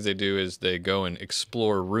of the things they do is they go and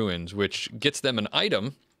explore ruins, which gets them an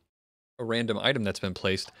item, a random item that's been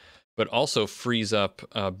placed, but also frees up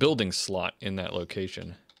a building slot in that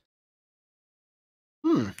location.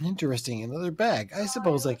 Interesting. Another bag. I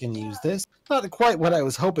suppose I can use this. Not quite what I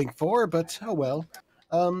was hoping for, but oh well.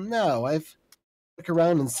 Now I've look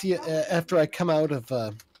around and see after I come out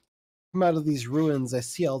of these ruins, I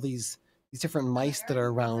see all these different mice that are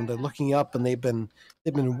around. They're looking up, and they've been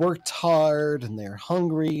worked hard, and they're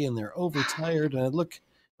hungry, and they're overtired. And I look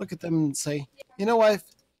at them and say, you know, I've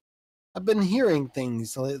been hearing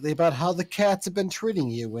things lately about how the cats have been treating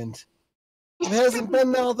you, and it hasn't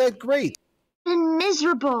been all that great. Been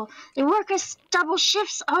miserable. They work us double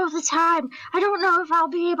shifts all the time. I don't know if I'll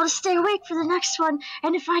be able to stay awake for the next one,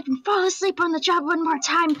 and if I can fall asleep on the job one more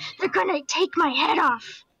time, they're gonna take my head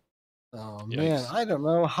off. Oh Yikes. man, I don't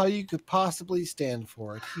know how you could possibly stand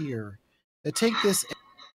for it. Here, take this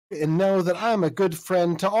and know that I'm a good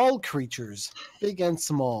friend to all creatures, big and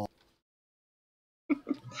small.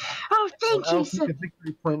 Oh, thank I'll you, take sir. a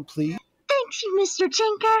victory point, please, Thanks you, Mr.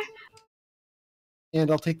 Tinker.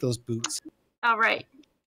 and I'll take those boots. All right.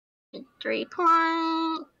 3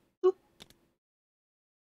 point.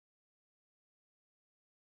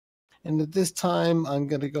 And at this time, I'm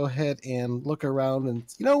going to go ahead and look around, and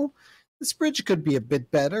you know, this bridge could be a bit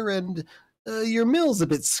better, and your mill's a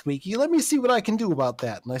bit squeaky. Let me see what I can do about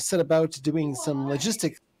that. And I set about doing some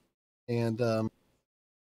logistics, and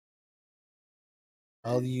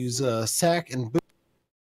I'll use sack and boot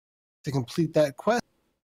to complete that quest.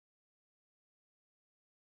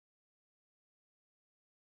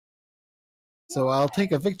 So I'll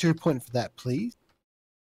take a victory point for that, please.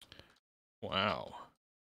 Wow.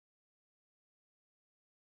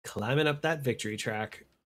 Climbing up that victory track.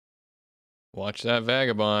 Watch that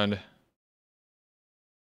Vagabond.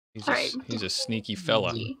 He's, All right. he's a sneaky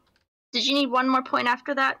fella. Did you need one more point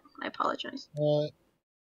after that? I apologize.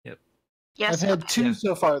 Yes. I've had okay. 2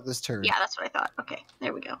 so far this turn. Yeah, that's what I thought. Okay,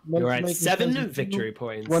 there we go. One You're for at making 7 friends with victory you,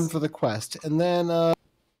 points. 1 for the quest. And then,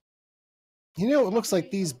 you know, it looks like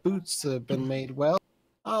these boots have been made well.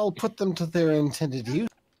 I'll put them to their intended use.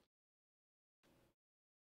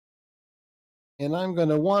 And I'm going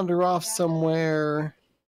to wander off somewhere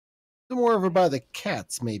over by the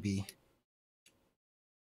cats, maybe.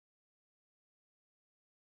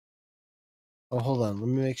 Oh, hold on. Let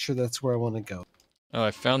me make sure that's where I want to go. Oh,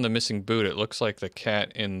 I found the missing boot. It looks like the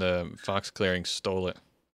cat in the fox clearing stole it.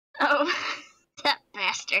 Oh, that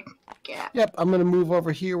bastard. Yeah. Yep, I'm going to move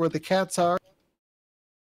over here where the cats are.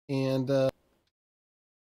 And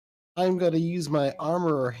I'm going to use my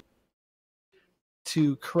armor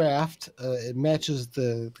to craft. It matches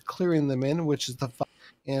the clearing them in, which is the fox.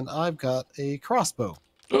 And I've got a crossbow.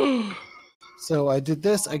 So I did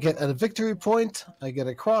this. I get a victory point. I get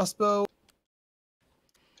a crossbow.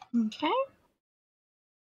 Okay.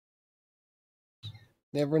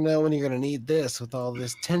 Never know when you're going to need this with all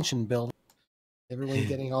this tension building. Everyone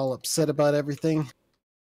getting all upset about everything.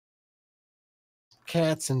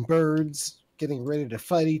 Cats and birds getting ready to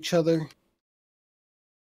fight each other.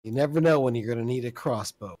 You never know when you're going to need a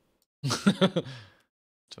crossbow. That's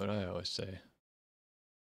what I always say.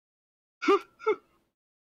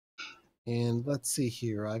 And let's see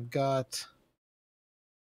here. I've got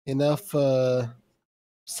enough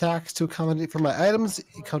sacks to accommodate for my items,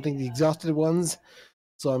 counting the exhausted ones.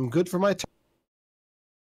 So I'm good for my turn.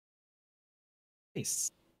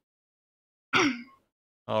 Nice.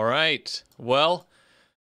 All right. Well,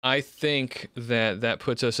 I think that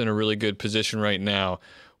puts us in a really good position right now.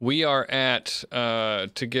 We are at,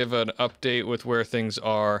 to give an update with where things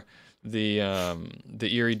are, the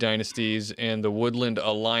Eyrie dynasties and the Woodland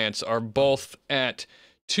Alliance are both at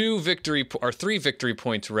 3 victory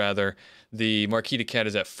points rather. The Marquise de Cat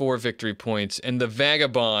is at 4 victory points, and the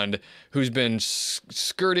Vagabond, who's been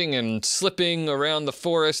skirting and slipping around the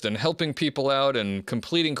forest and helping people out and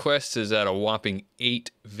completing quests, is at a whopping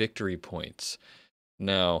 8 victory points.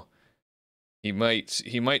 Now, he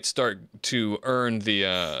might start to earn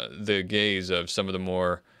the gaze of some of the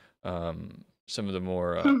more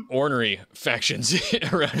ornery factions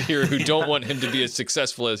around here who don't want him to be as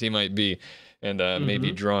successful as he might be, and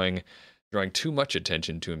maybe drawing too much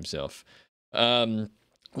attention to himself.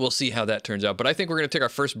 We'll see how that turns out. But I think we're going to take our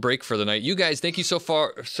first break for the night. You guys, thank you so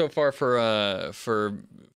far for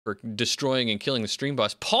destroying and killing the stream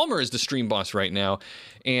boss. Pohlhammer is the stream boss right now,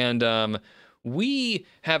 and we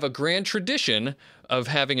have a grand tradition of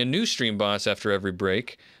having a new stream boss after every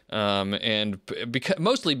break, and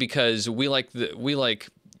mostly because we like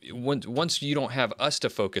once you don't have us to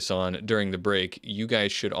focus on during the break, you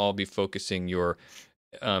guys should all be focusing your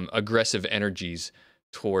aggressive energies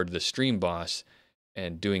toward the stream boss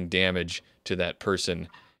and doing damage to that person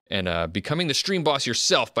and becoming the stream boss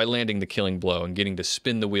yourself by landing the killing blow and getting to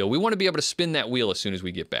spin the wheel. We want to be able to spin that wheel as soon as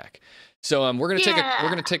we get back. So we're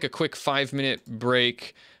gonna take a quick 5-minute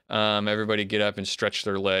break. Everybody get up and stretch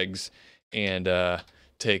their legs and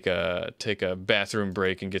take a bathroom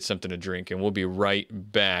break and get something to drink, and we'll be right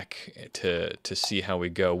back to see how we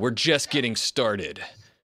go. We're just getting started.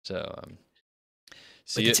 So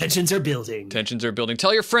But the tensions are building. Tensions are building.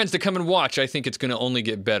 Tell your friends to come and watch. I think it's going to only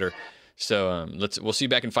get better. So we'll see you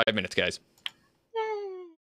back in 5 minutes, guys.